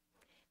Day.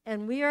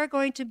 And we are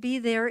going to be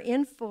there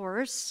in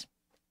force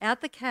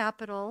at the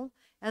Capitol.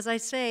 As I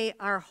say,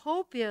 our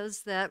hope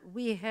is that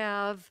we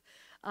have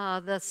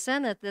the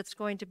Senate that's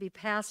going to be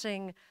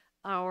passing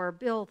our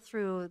bill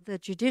through the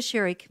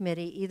Judiciary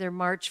Committee either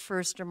March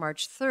 1st or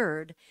March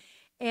 3rd.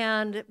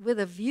 And with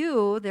a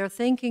view, they're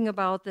thinking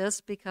about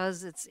this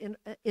because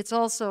it's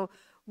also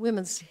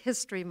Women's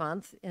History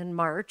Month in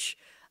March,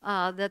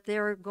 that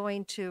they're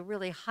going to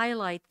really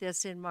highlight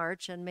this in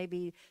March and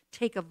maybe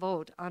take a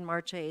vote on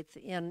March 8th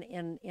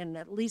in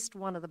at least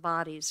one of the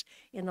bodies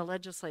in the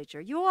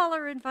legislature. You all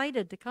are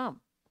invited to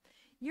come.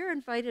 You're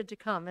invited to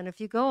come. And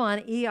if you go on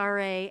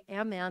eramn.org,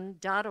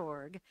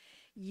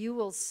 you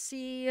will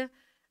see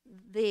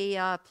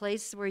the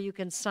place where you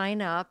can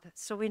sign up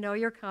so we know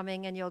you're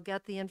coming, and you'll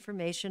get the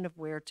information of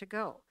where to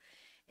go.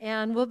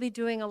 And we'll be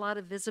doing a lot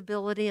of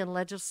visibility and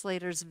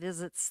legislators'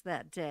 visits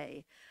that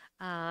day.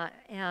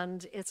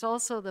 And it's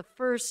also the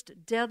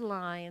first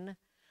deadline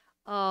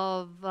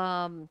of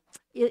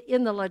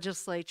in the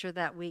legislature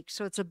that week.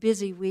 So it's a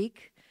busy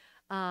week.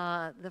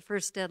 The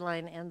first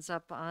deadline ends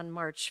up on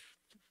March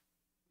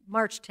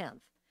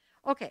 10th.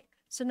 Okay,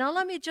 so now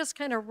let me just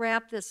kind of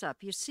wrap this up.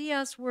 You see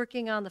us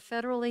working on the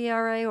federal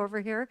ERA over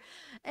here,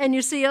 and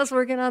you see us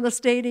working on the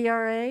state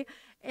ERA.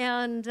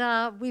 And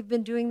we've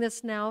been doing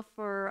this now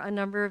for a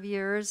number of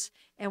years,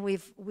 and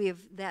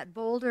that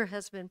boulder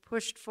has been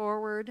pushed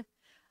forward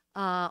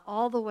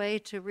all the way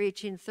to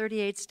reaching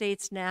 38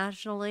 states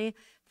nationally.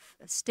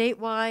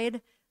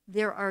 Statewide,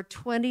 there are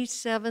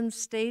 27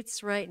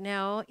 states right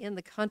now in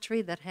the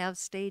country that have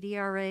state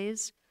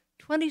ERAs.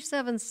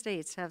 27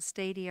 states have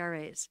state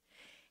ERAs.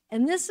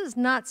 And this is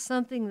not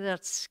something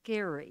that's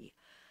scary.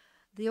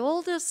 The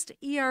oldest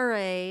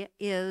ERA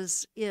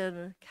is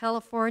in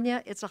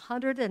California. It's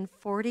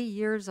 140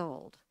 years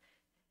old.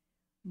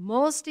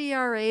 Most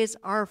ERAs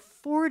are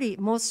 40,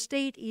 most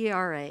state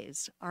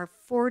ERAs are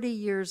 40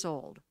 years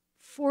old.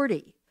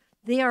 40.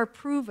 They are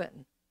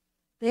proven.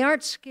 They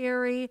aren't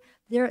scary.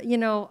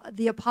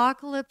 The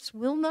apocalypse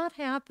will not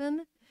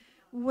happen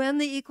when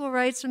the Equal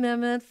Rights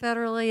Amendment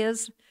federally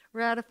is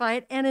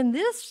ratified. And in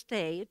this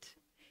state,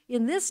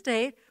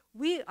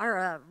 we are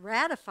a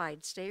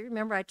ratified state.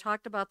 Remember, I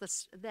talked about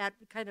that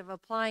kind of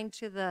applying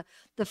to the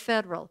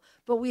federal,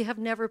 but we have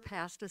never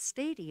passed a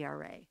state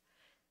ERA.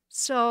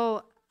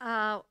 So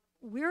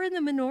we're in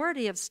the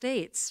minority of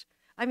states.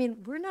 I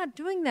mean, we're not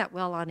doing that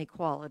well on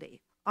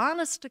equality.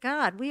 Honest to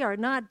God, we are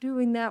not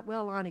doing that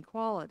well on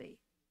equality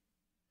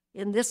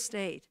in this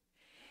state.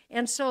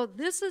 And so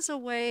this is a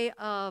way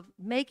of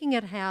making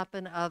it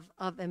happen, of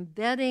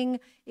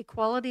embedding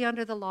equality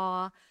under the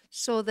law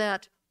so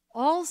that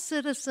all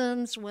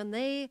citizens, when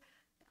they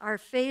are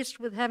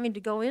faced with having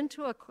to go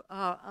into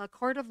a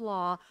court of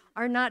law,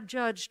 are not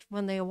judged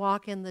when they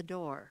walk in the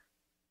door.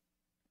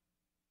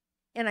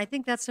 And I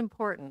think that's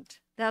important.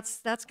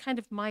 That's kind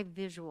of my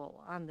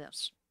visual on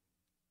this.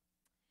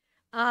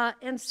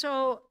 And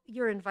so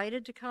you're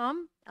invited to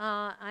come.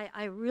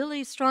 I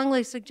really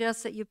strongly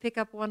suggest that you pick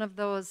up one of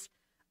those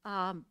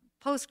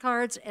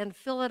postcards and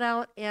fill it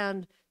out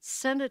and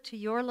send it to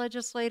your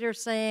legislator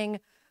saying,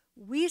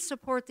 we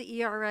support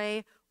the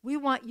ERA. We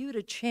want you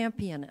to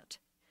champion it.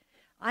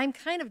 I'm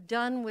kind of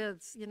done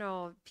with,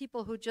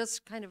 people who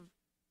just kind of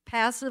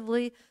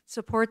passively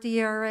support the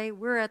ERA.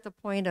 We're at the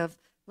point of,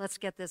 let's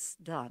get this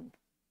done.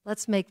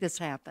 Let's make this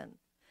happen.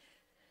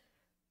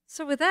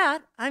 So with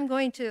that, I'm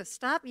going to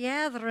stop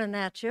yathering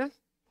at you,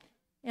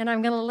 and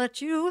I'm going to let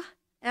you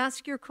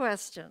ask your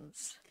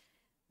questions.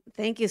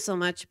 Thank you so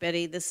much,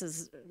 Betty. This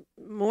is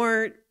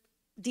more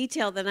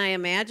detailed than I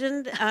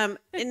imagined.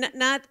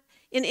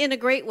 in a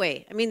great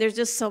way. I mean, there's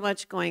just so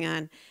much going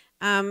on.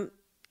 I'm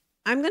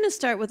going to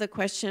start with a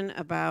question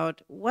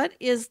about what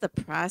is the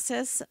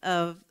process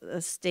of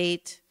the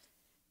state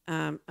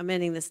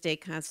amending the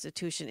state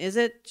constitution? Is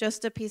it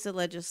just a piece of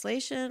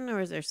legislation, or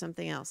is there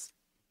something else?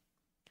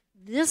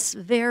 This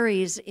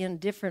varies in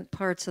different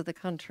parts of the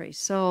country.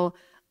 So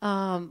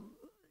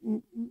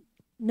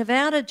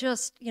Nevada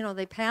just,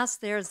 they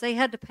passed theirs. They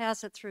had to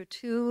pass it through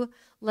two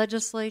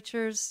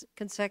legislatures,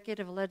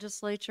 consecutive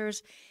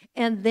legislatures,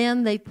 and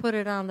then they put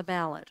it on the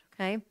ballot,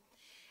 okay?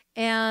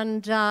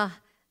 And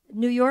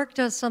New York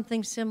does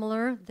something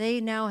similar.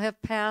 They now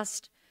have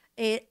passed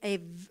a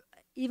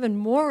even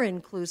more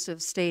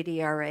inclusive state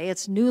ERA.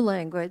 It's new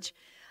language.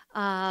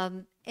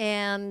 And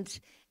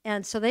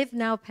so they've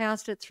now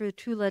passed it through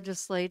two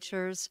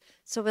legislatures,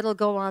 so it'll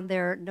go on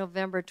their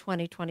November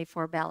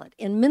 2024 ballot.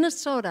 In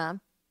Minnesota,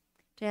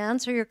 to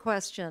answer your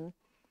question,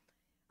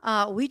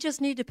 we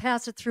just need to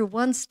pass it through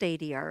one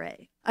state ERA.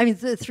 I mean,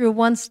 through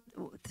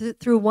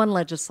one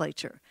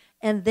legislature,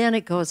 and then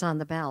it goes on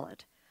the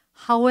ballot.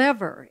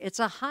 However, it's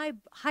a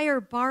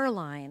higher bar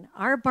line.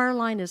 Our bar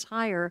line is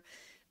higher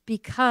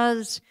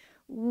because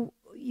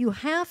you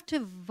have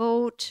to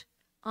vote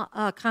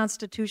a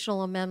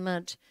constitutional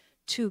amendment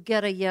to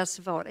get a yes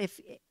vote.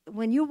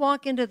 When you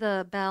walk into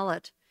the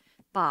ballot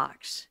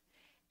box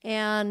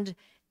and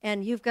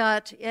you've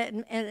got,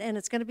 and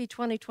it's going to be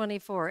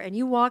 2024, and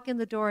you walk in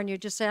the door and you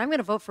just say, I'm going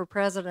to vote for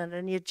president,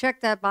 and you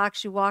check that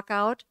box, you walk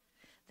out,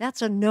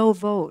 that's a no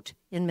vote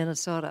in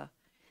Minnesota.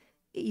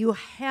 You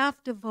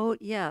have to vote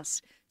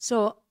yes.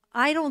 So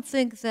I don't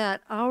think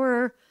that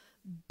our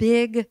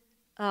big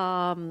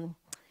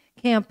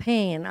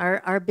campaign,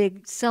 our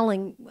big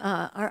selling,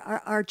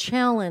 our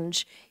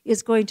challenge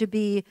is going to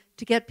be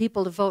to get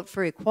people to vote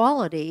for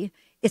equality.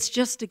 It's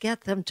just to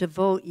get them to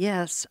vote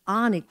yes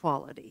on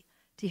equality.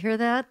 Do you hear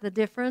that, the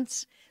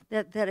difference?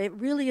 That it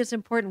really is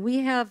important. We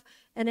have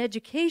an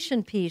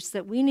education piece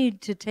that we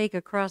need to take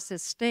across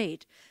this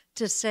state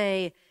to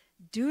say,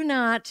 do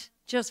not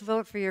just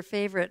vote for your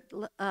favorite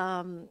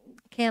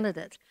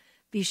candidate.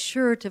 Be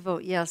sure to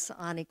vote yes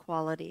on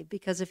equality,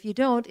 because if you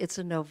don't, it's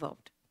a no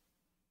vote.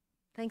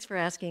 Thanks for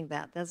asking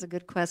that. That's a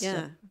good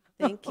question.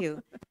 Yeah, thank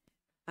you.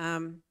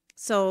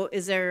 So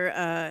is there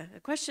a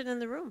question in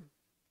the room?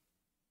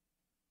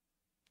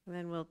 And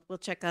then we'll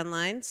check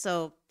online.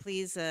 So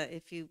please,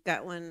 if you've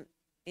got one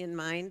in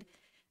mind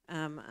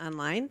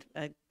online,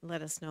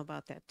 let us know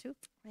about that too.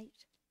 Right.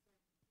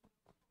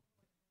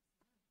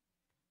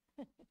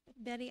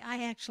 Betty,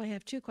 I actually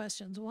have two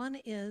questions. One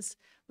is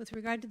with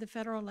regard to the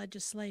federal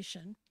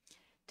legislation,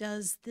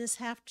 does this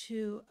have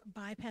to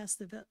bypass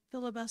the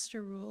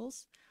filibuster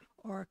rules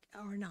or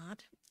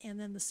not? And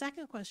then the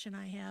second question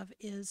I have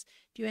is,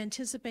 do you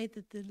anticipate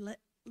that the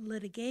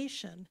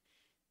litigation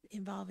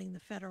involving the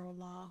federal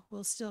law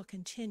will still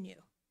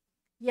continue?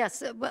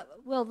 Yes,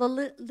 well,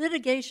 the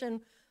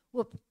litigation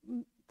will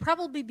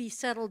probably be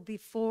settled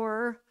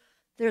before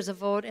there's a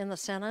vote in the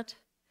Senate,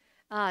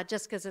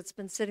 just because it's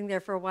been sitting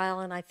there for a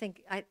while, and I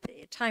think,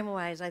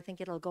 time-wise, I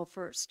think it'll go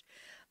first.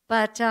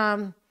 But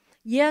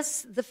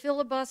yes, the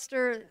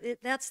filibuster,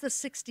 that's the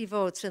 60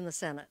 votes in the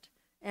Senate.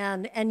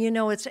 And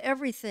it's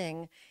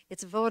everything.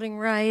 It's voting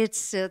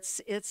rights.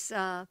 It's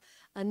a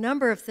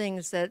number of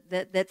things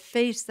that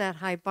face that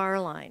high bar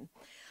line.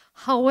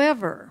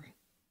 However,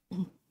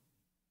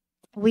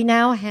 we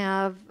now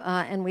have,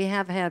 and we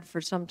have had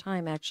for some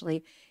time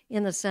actually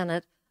in the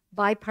Senate,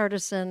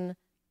 bipartisan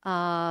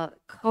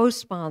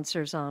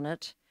co-sponsors on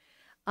it,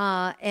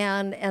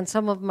 and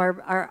some of them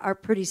are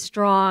pretty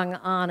strong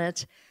on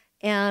it.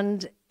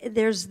 And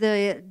there's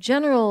the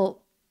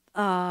general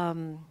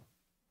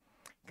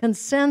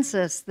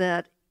consensus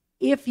that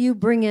if you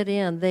bring it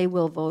in, they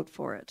will vote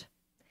for it.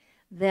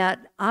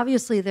 That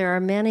obviously there are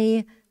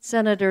many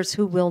senators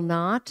who will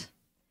not,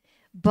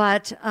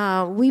 but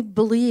we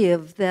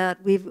believe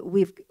that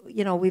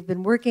we've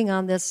been working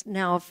on this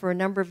now for a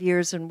number of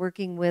years and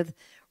working with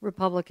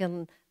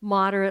Republican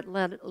moderate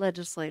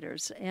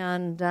legislators,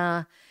 and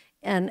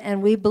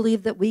we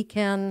believe that we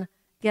can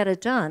get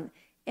it done.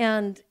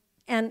 And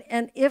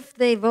if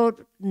they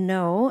vote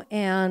no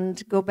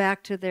and go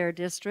back to their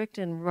district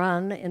and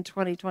run in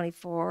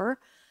 2024,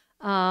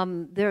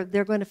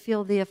 they're going to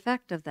feel the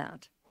effect of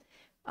that.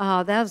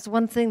 That's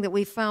one thing that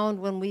we found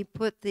when we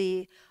put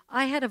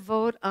I had a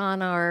vote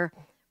on our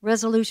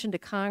resolution to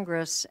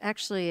Congress.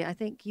 Actually, I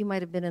think you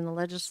might have been in the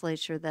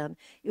legislature then.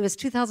 It was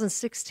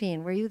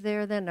 2016. Were you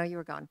there then? No, you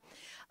were gone.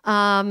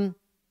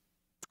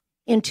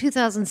 In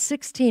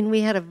 2016,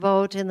 we had a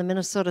vote in the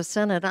Minnesota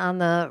Senate on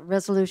the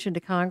resolution to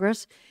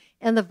Congress,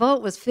 and the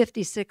vote was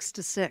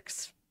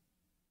 56-6.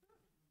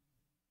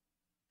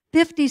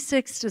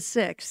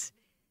 56-6.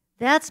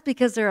 That's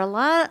because there are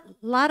a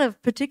lot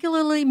of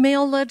particularly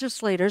male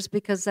legislators,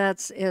 because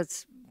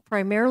it's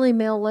primarily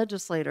male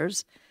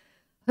legislators,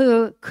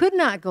 who could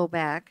not go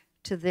back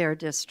to their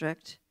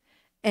district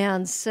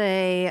and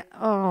say,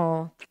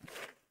 oh,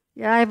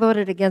 yeah, I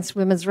voted against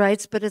women's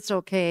rights, but it's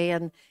okay.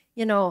 And,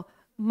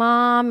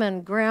 mom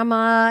and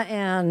grandma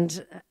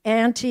and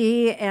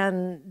auntie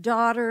and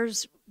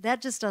daughters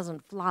that just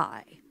doesn't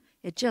fly.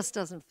 It just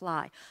doesn't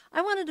fly.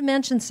 I wanted to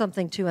mention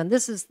something too, and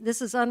this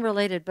is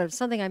unrelated, but it's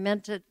something I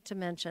meant to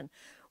mention.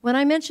 When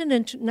I mentioned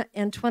in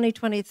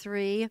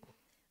 2023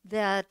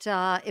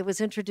 that it was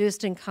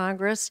introduced in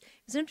Congress,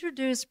 it was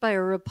introduced by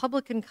a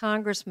Republican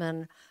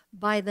congressman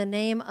by the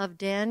name of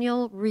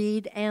Daniel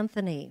Reed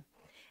Anthony.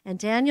 And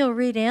Daniel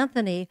Reed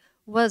Anthony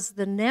was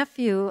the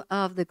nephew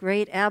of the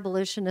great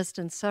abolitionist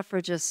and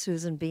suffragist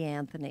Susan B.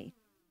 Anthony.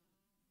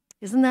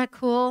 Isn't that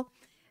cool?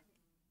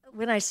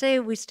 When I say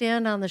we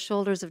stand on the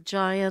shoulders of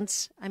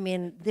giants, I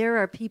mean, there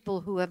are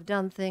people who have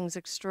done things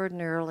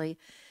extraordinarily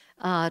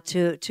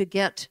to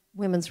get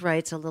women's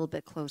rights a little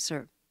bit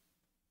closer.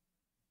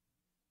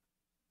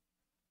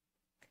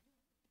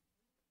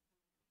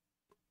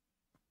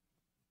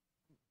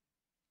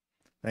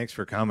 Thanks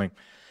for coming.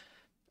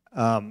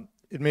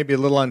 It may be a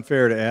little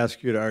unfair to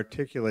ask you to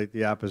articulate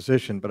the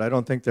opposition, but I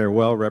don't think they're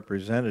well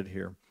represented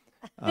here.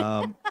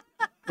 And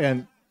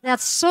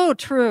that's so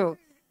true.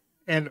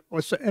 And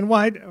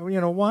why,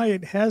 why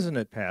hasn't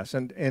it passed?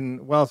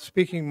 And well,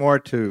 speaking more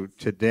to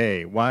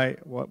today,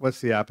 what's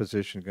the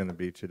opposition going to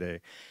be today?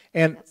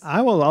 And yes.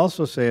 I will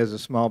also say, as a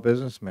small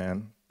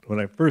businessman, when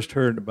I first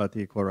heard about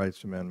the Equal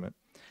Rights Amendment,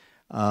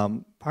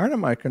 part of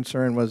my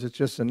concern was it's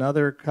just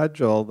another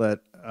cudgel that,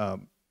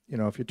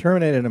 if you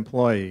terminate an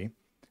employee,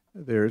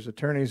 there's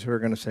attorneys who are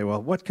going to say,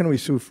 well, what can we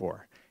sue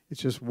for?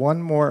 It's just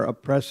one more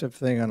oppressive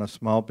thing on a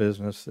small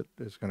business that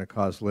is going to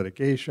cause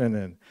litigation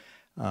and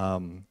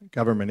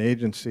government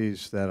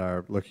agencies that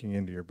are looking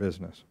into your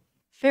business.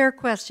 Fair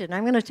question.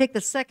 I'm going to take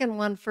the second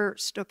one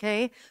first,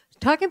 okay?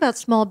 Talking about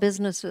small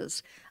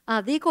businesses,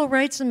 the Equal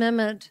Rights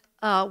Amendment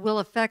will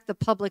affect the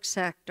public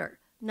sector,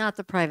 not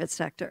the private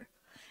sector.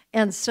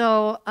 And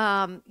so,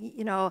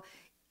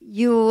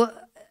 you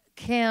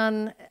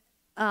can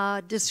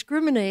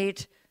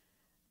discriminate.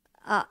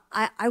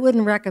 I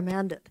wouldn't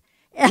recommend it.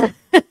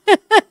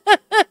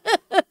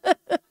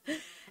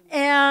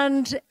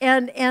 And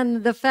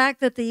the fact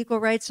that the Equal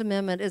Rights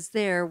Amendment is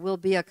there will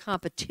be a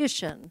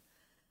competition.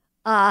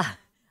 I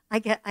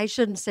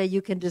shouldn't say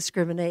you can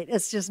discriminate.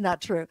 It's just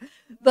not true.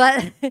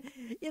 But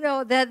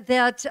it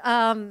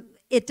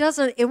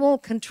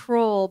won't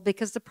control,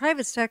 because the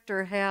private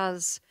sector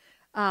has.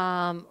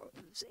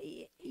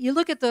 You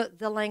look at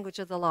the language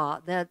of the law,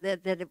 that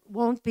it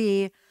won't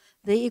be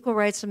the Equal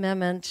Rights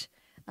Amendment.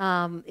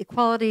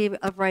 Equality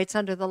of rights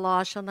under the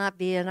law shall not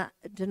be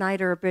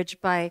denied or abridged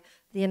by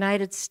the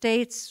United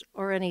States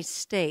or any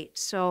state.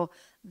 So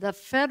the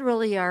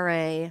federal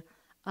ERA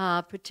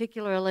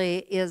particularly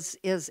is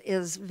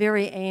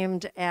very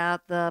aimed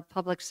at the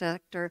public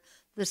sector.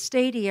 The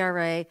state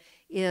ERA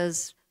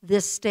is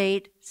this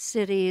state,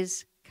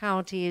 cities,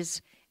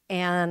 counties,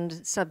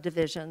 and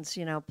subdivisions,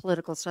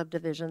 political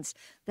subdivisions.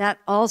 That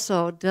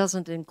also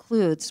doesn't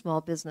include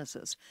small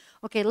businesses.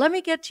 Okay, let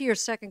me get to your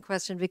second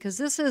question, because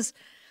this is,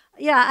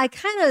 I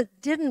kind of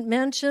didn't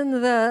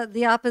mention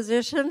the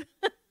opposition.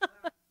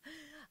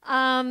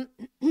 And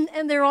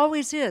there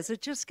always is.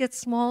 It just gets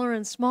smaller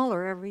and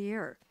smaller every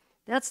year.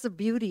 That's the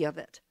beauty of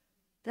it.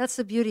 That's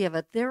the beauty of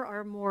it. There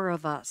are more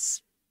of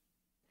us.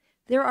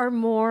 There are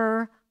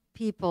more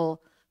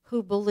people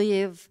who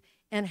believe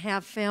and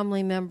have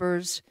family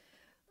members,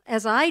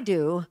 as I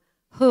do,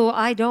 who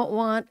I don't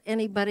want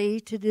anybody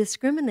to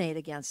discriminate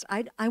against.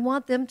 I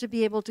want them to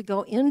be able to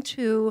go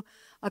into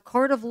a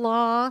court of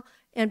law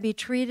and be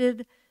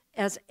treated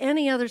as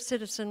any other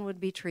citizen would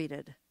be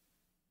treated.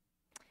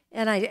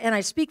 And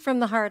I speak from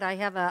the heart. I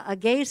have a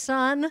gay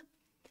son,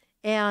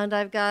 and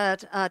I've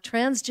got a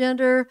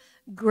transgender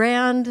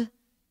grand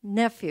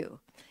nephew.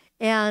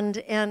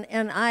 And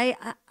I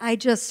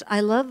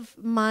love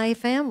my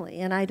family,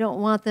 and I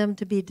don't want them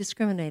to be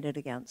discriminated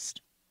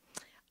against.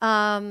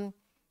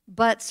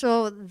 But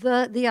so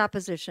the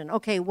opposition,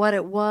 okay, what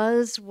it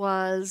was,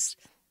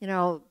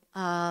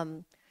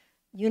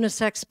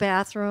 unisex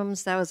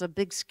bathrooms. That was a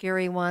big,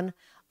 scary one.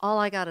 All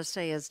I got to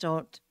say is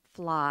don't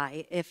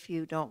fly if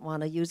you don't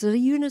want to use a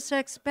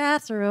unisex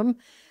bathroom.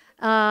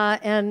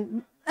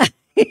 And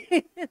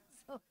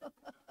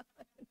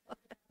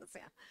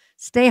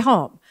stay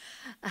home.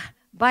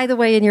 By the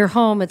way, in your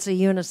home, it's a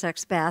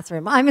unisex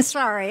bathroom. I'm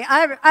sorry.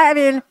 I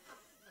mean...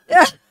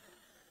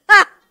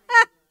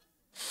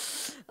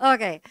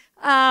 Okay,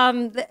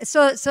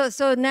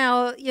 so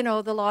now,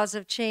 the laws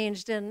have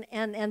changed and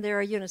there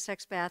are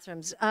unisex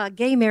bathrooms.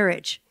 Gay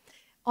marriage.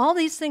 All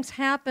these things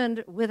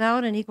happened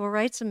without an Equal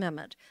Rights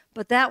Amendment,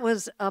 but that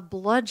was a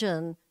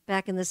bludgeon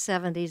back in the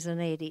 70s and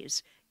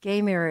 80s.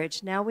 Gay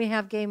marriage. Now we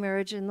have gay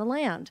marriage in the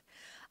land.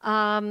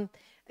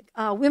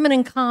 Women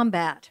in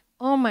combat.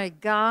 Oh my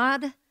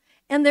God.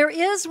 And there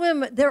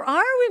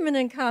are women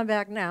in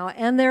combat now,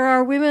 and there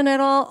are women at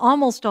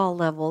almost all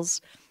levels.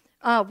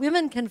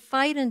 Women can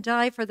fight and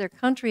die for their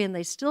country, and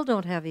they still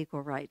don't have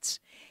equal rights.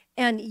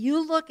 And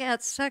you look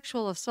at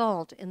sexual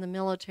assault in the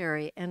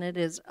military, and it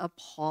is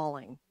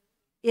appalling.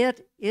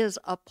 It is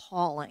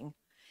appalling.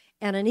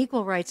 And an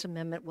Equal Rights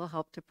Amendment will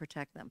help to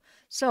protect them.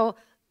 So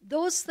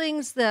those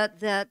things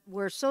that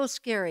were so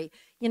scary,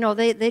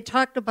 they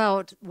talked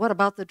about, what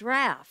about the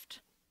draft?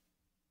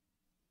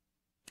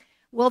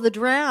 Well, the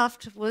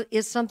draft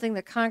is something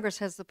that Congress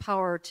has the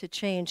power to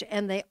change,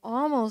 and they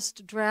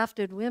almost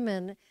drafted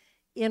women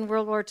in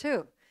World War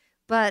II.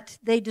 But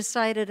they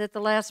decided at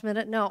the last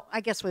minute, no,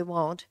 I guess we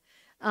won't.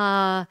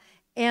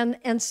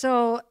 And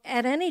so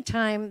at any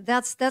time,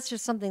 that's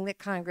just something that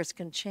Congress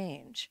can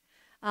change.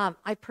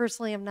 I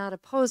personally am not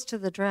opposed to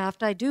the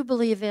draft. I do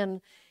believe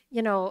in,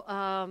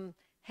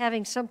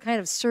 having some kind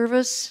of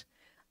service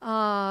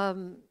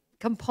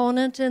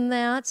component in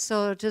that,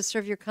 so to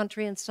serve your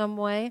country in some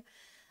way,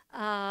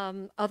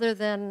 other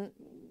than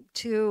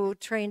to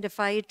train to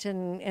fight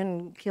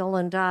and kill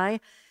and die.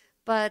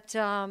 But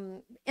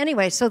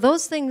anyway, so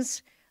those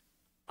things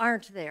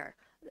aren't there.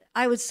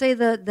 I would say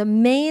the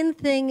main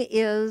thing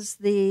is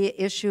the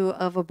issue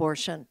of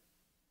abortion.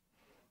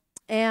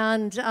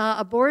 And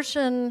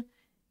abortion,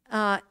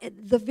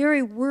 the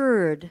very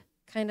word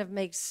kind of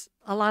makes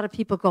a lot of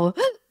people go,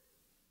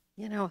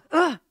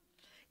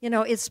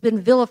 it's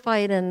been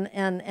vilified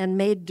and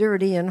made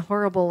dirty and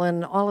horrible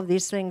and all of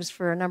these things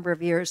for a number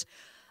of years.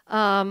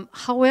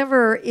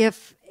 However,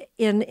 if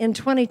in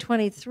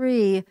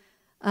 2023,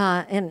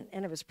 and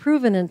it was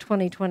proven in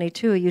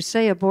 2022, you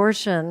say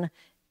abortion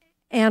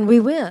and we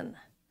win.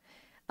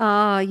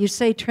 You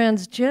say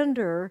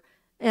transgender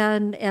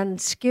and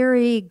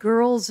scary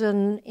girls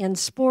in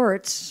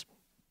sports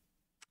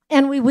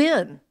and we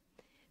win,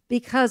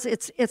 because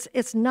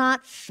it's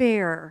not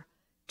fair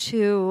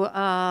to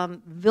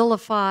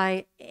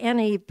vilify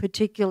any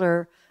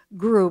particular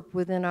group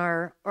within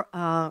our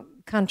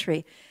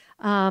country.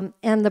 And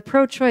the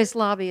pro-choice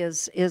lobby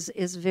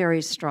is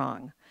very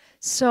strong.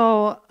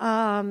 So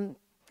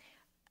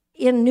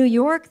in New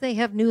York, they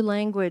have new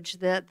language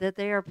that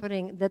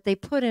they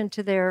put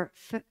into their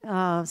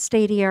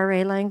state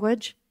ERA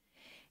language,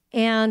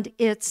 and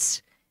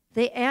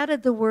they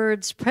added the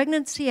words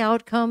pregnancy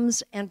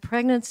outcomes and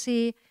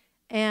pregnancy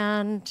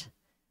and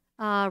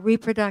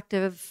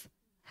reproductive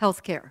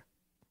health care.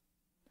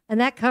 And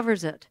that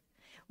covers it.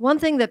 One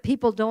thing that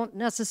people don't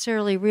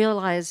necessarily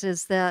realize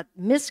is that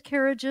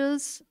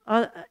miscarriages,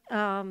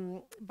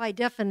 by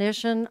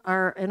definition,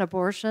 are an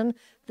abortion.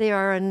 They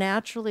are a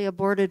naturally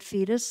aborted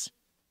fetus,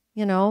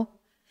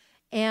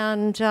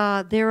 And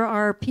there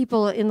are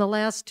people in the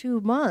last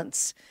 2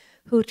 months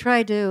who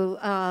tried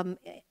to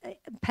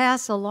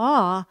pass a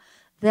law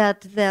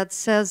that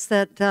says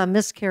that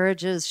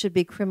miscarriages should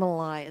be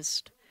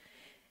criminalized.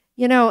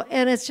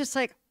 And it's just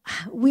like,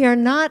 we are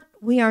not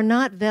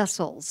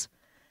vessels.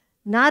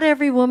 Not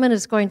every woman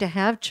is going to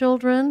have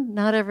children.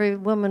 Not every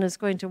woman is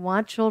going to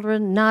want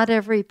children. Not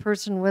every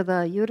person with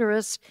a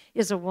uterus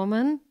is a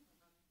woman.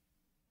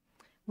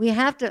 We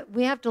have to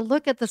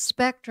look at the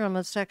spectrum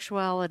of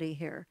sexuality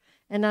here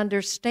and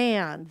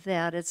understand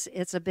that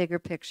it's a bigger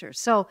picture.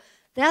 So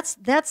that's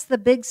the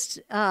big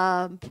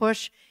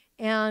push.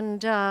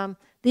 And the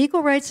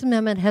Equal Rights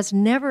Amendment has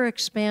never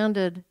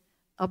expanded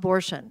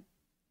abortion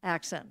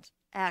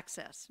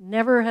access.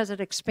 Never has it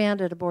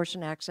expanded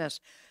abortion access.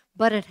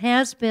 But it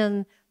has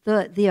been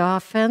the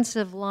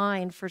offensive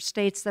line for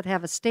states that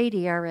have a state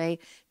ERA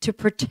to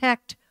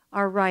protect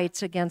our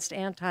rights against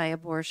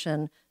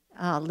anti-abortion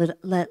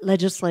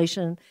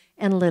legislation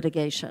and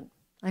litigation.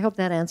 I hope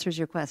that answers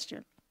your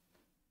question.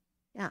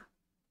 Yeah.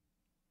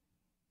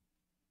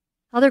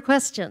 Other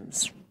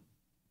questions?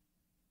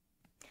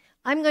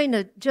 I'm going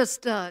to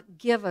just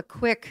give a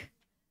quick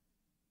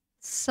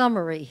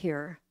summary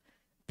here,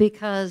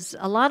 because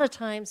a lot of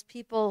times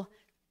people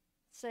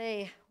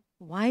say,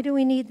 why do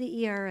we need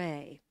the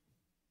ERA?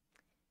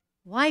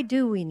 Why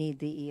do we need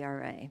the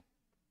ERA?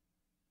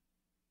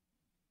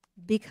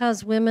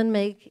 Because women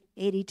make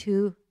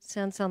 82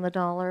 cents on the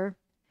dollar,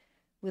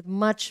 with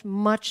much,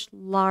 much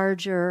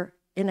larger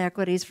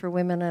inequities for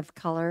women of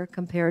color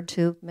compared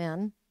to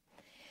men.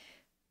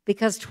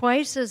 Because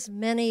twice as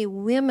many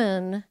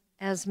women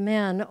as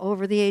men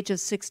over the age of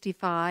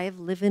 65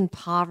 live in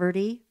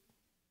poverty.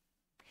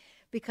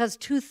 Because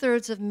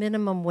 2/3 of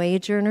minimum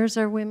wage earners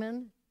are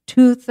women.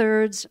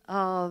 2/3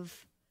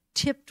 of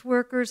tipped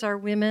workers are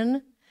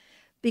women,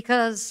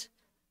 because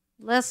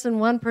less than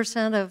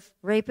 1% of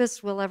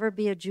rapists will ever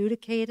be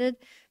adjudicated,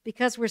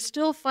 because we're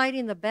still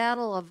fighting the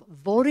battle of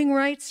voting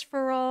rights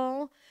for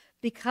all,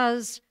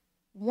 because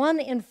 1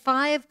 in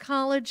 5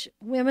 college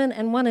women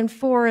and 1 in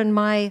 4 in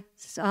my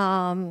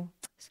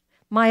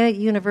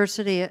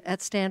university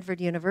at Stanford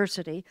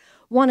University,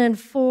 1 in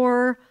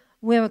 4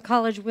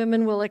 college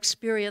women will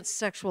experience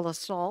sexual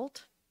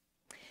assault,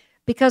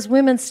 because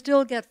women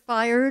still get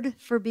fired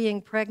for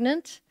being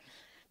pregnant,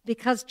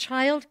 because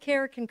child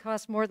care can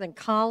cost more than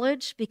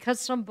college, because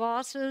some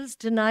bosses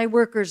deny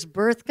workers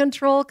birth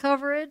control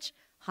coverage,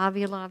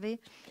 Hobby Lobby,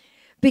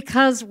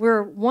 because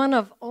we're one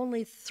of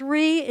only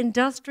 3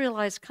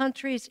 industrialized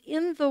countries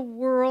in the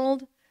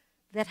world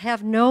that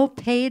have no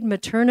paid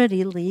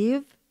maternity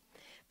leave,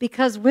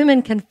 because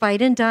women can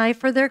fight and die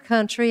for their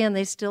country and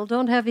they still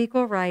don't have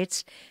equal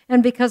rights,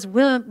 and because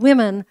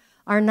women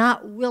are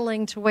not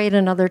willing to wait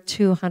another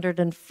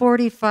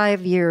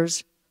 245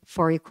 years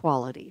for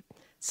equality.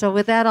 So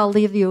with that, I'll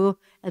leave you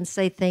and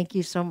say thank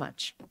you so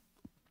much.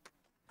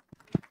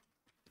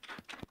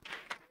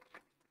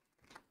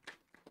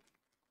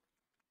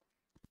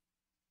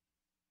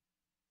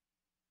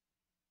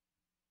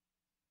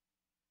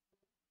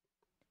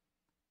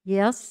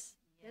 Yes,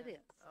 it is.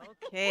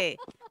 Okay.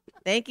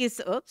 Thank you.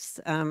 So, oops,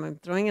 I'm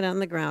throwing it on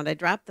the ground. I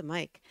dropped the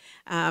mic.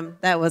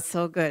 That was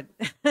so good.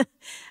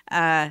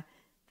 uh,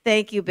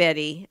 thank you,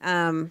 Betty.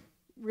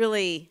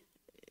 Really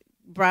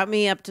brought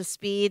me up to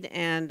speed,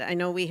 and I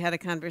know we had a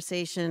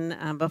conversation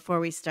before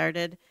we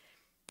started.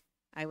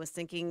 I was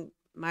thinking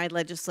my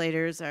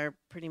legislators are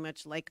pretty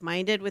much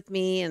like-minded with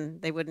me, and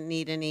they wouldn't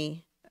need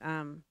any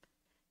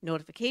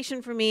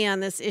notification from me on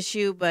this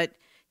issue, but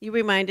you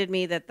reminded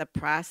me that the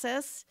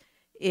process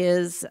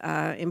is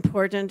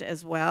important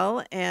as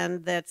well,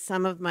 and that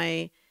some of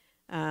my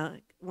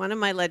one of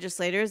my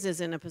legislators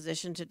is in a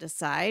position to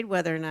decide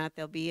whether or not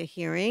there'll be a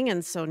hearing,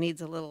 and so needs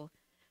a little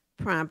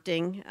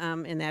prompting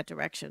in that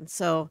direction.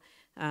 So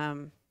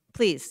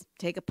please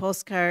take a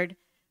postcard,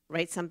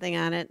 write something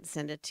on it, and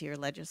send it to your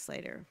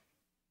legislator.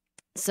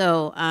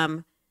 So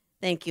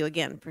thank you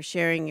again for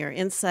sharing your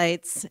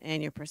insights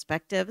and your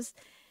perspectives.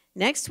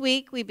 Next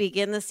week, we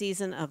begin the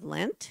season of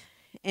Lent.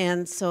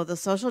 And so the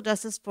Social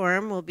Justice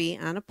Forum will be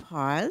on a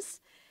pause.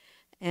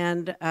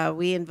 And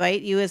we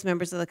invite you as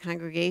members of the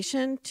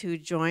congregation to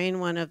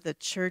join one of the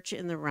Church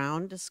in the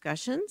Round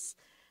discussions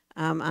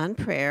on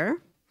prayer.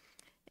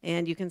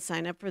 And you can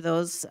sign up for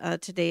those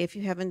today if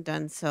you haven't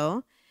done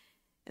so.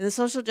 And the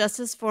Social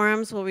Justice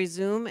Forums will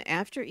resume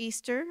after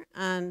Easter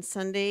on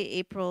Sunday,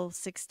 April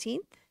 16th.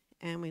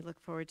 And we look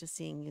forward to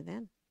seeing you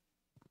then.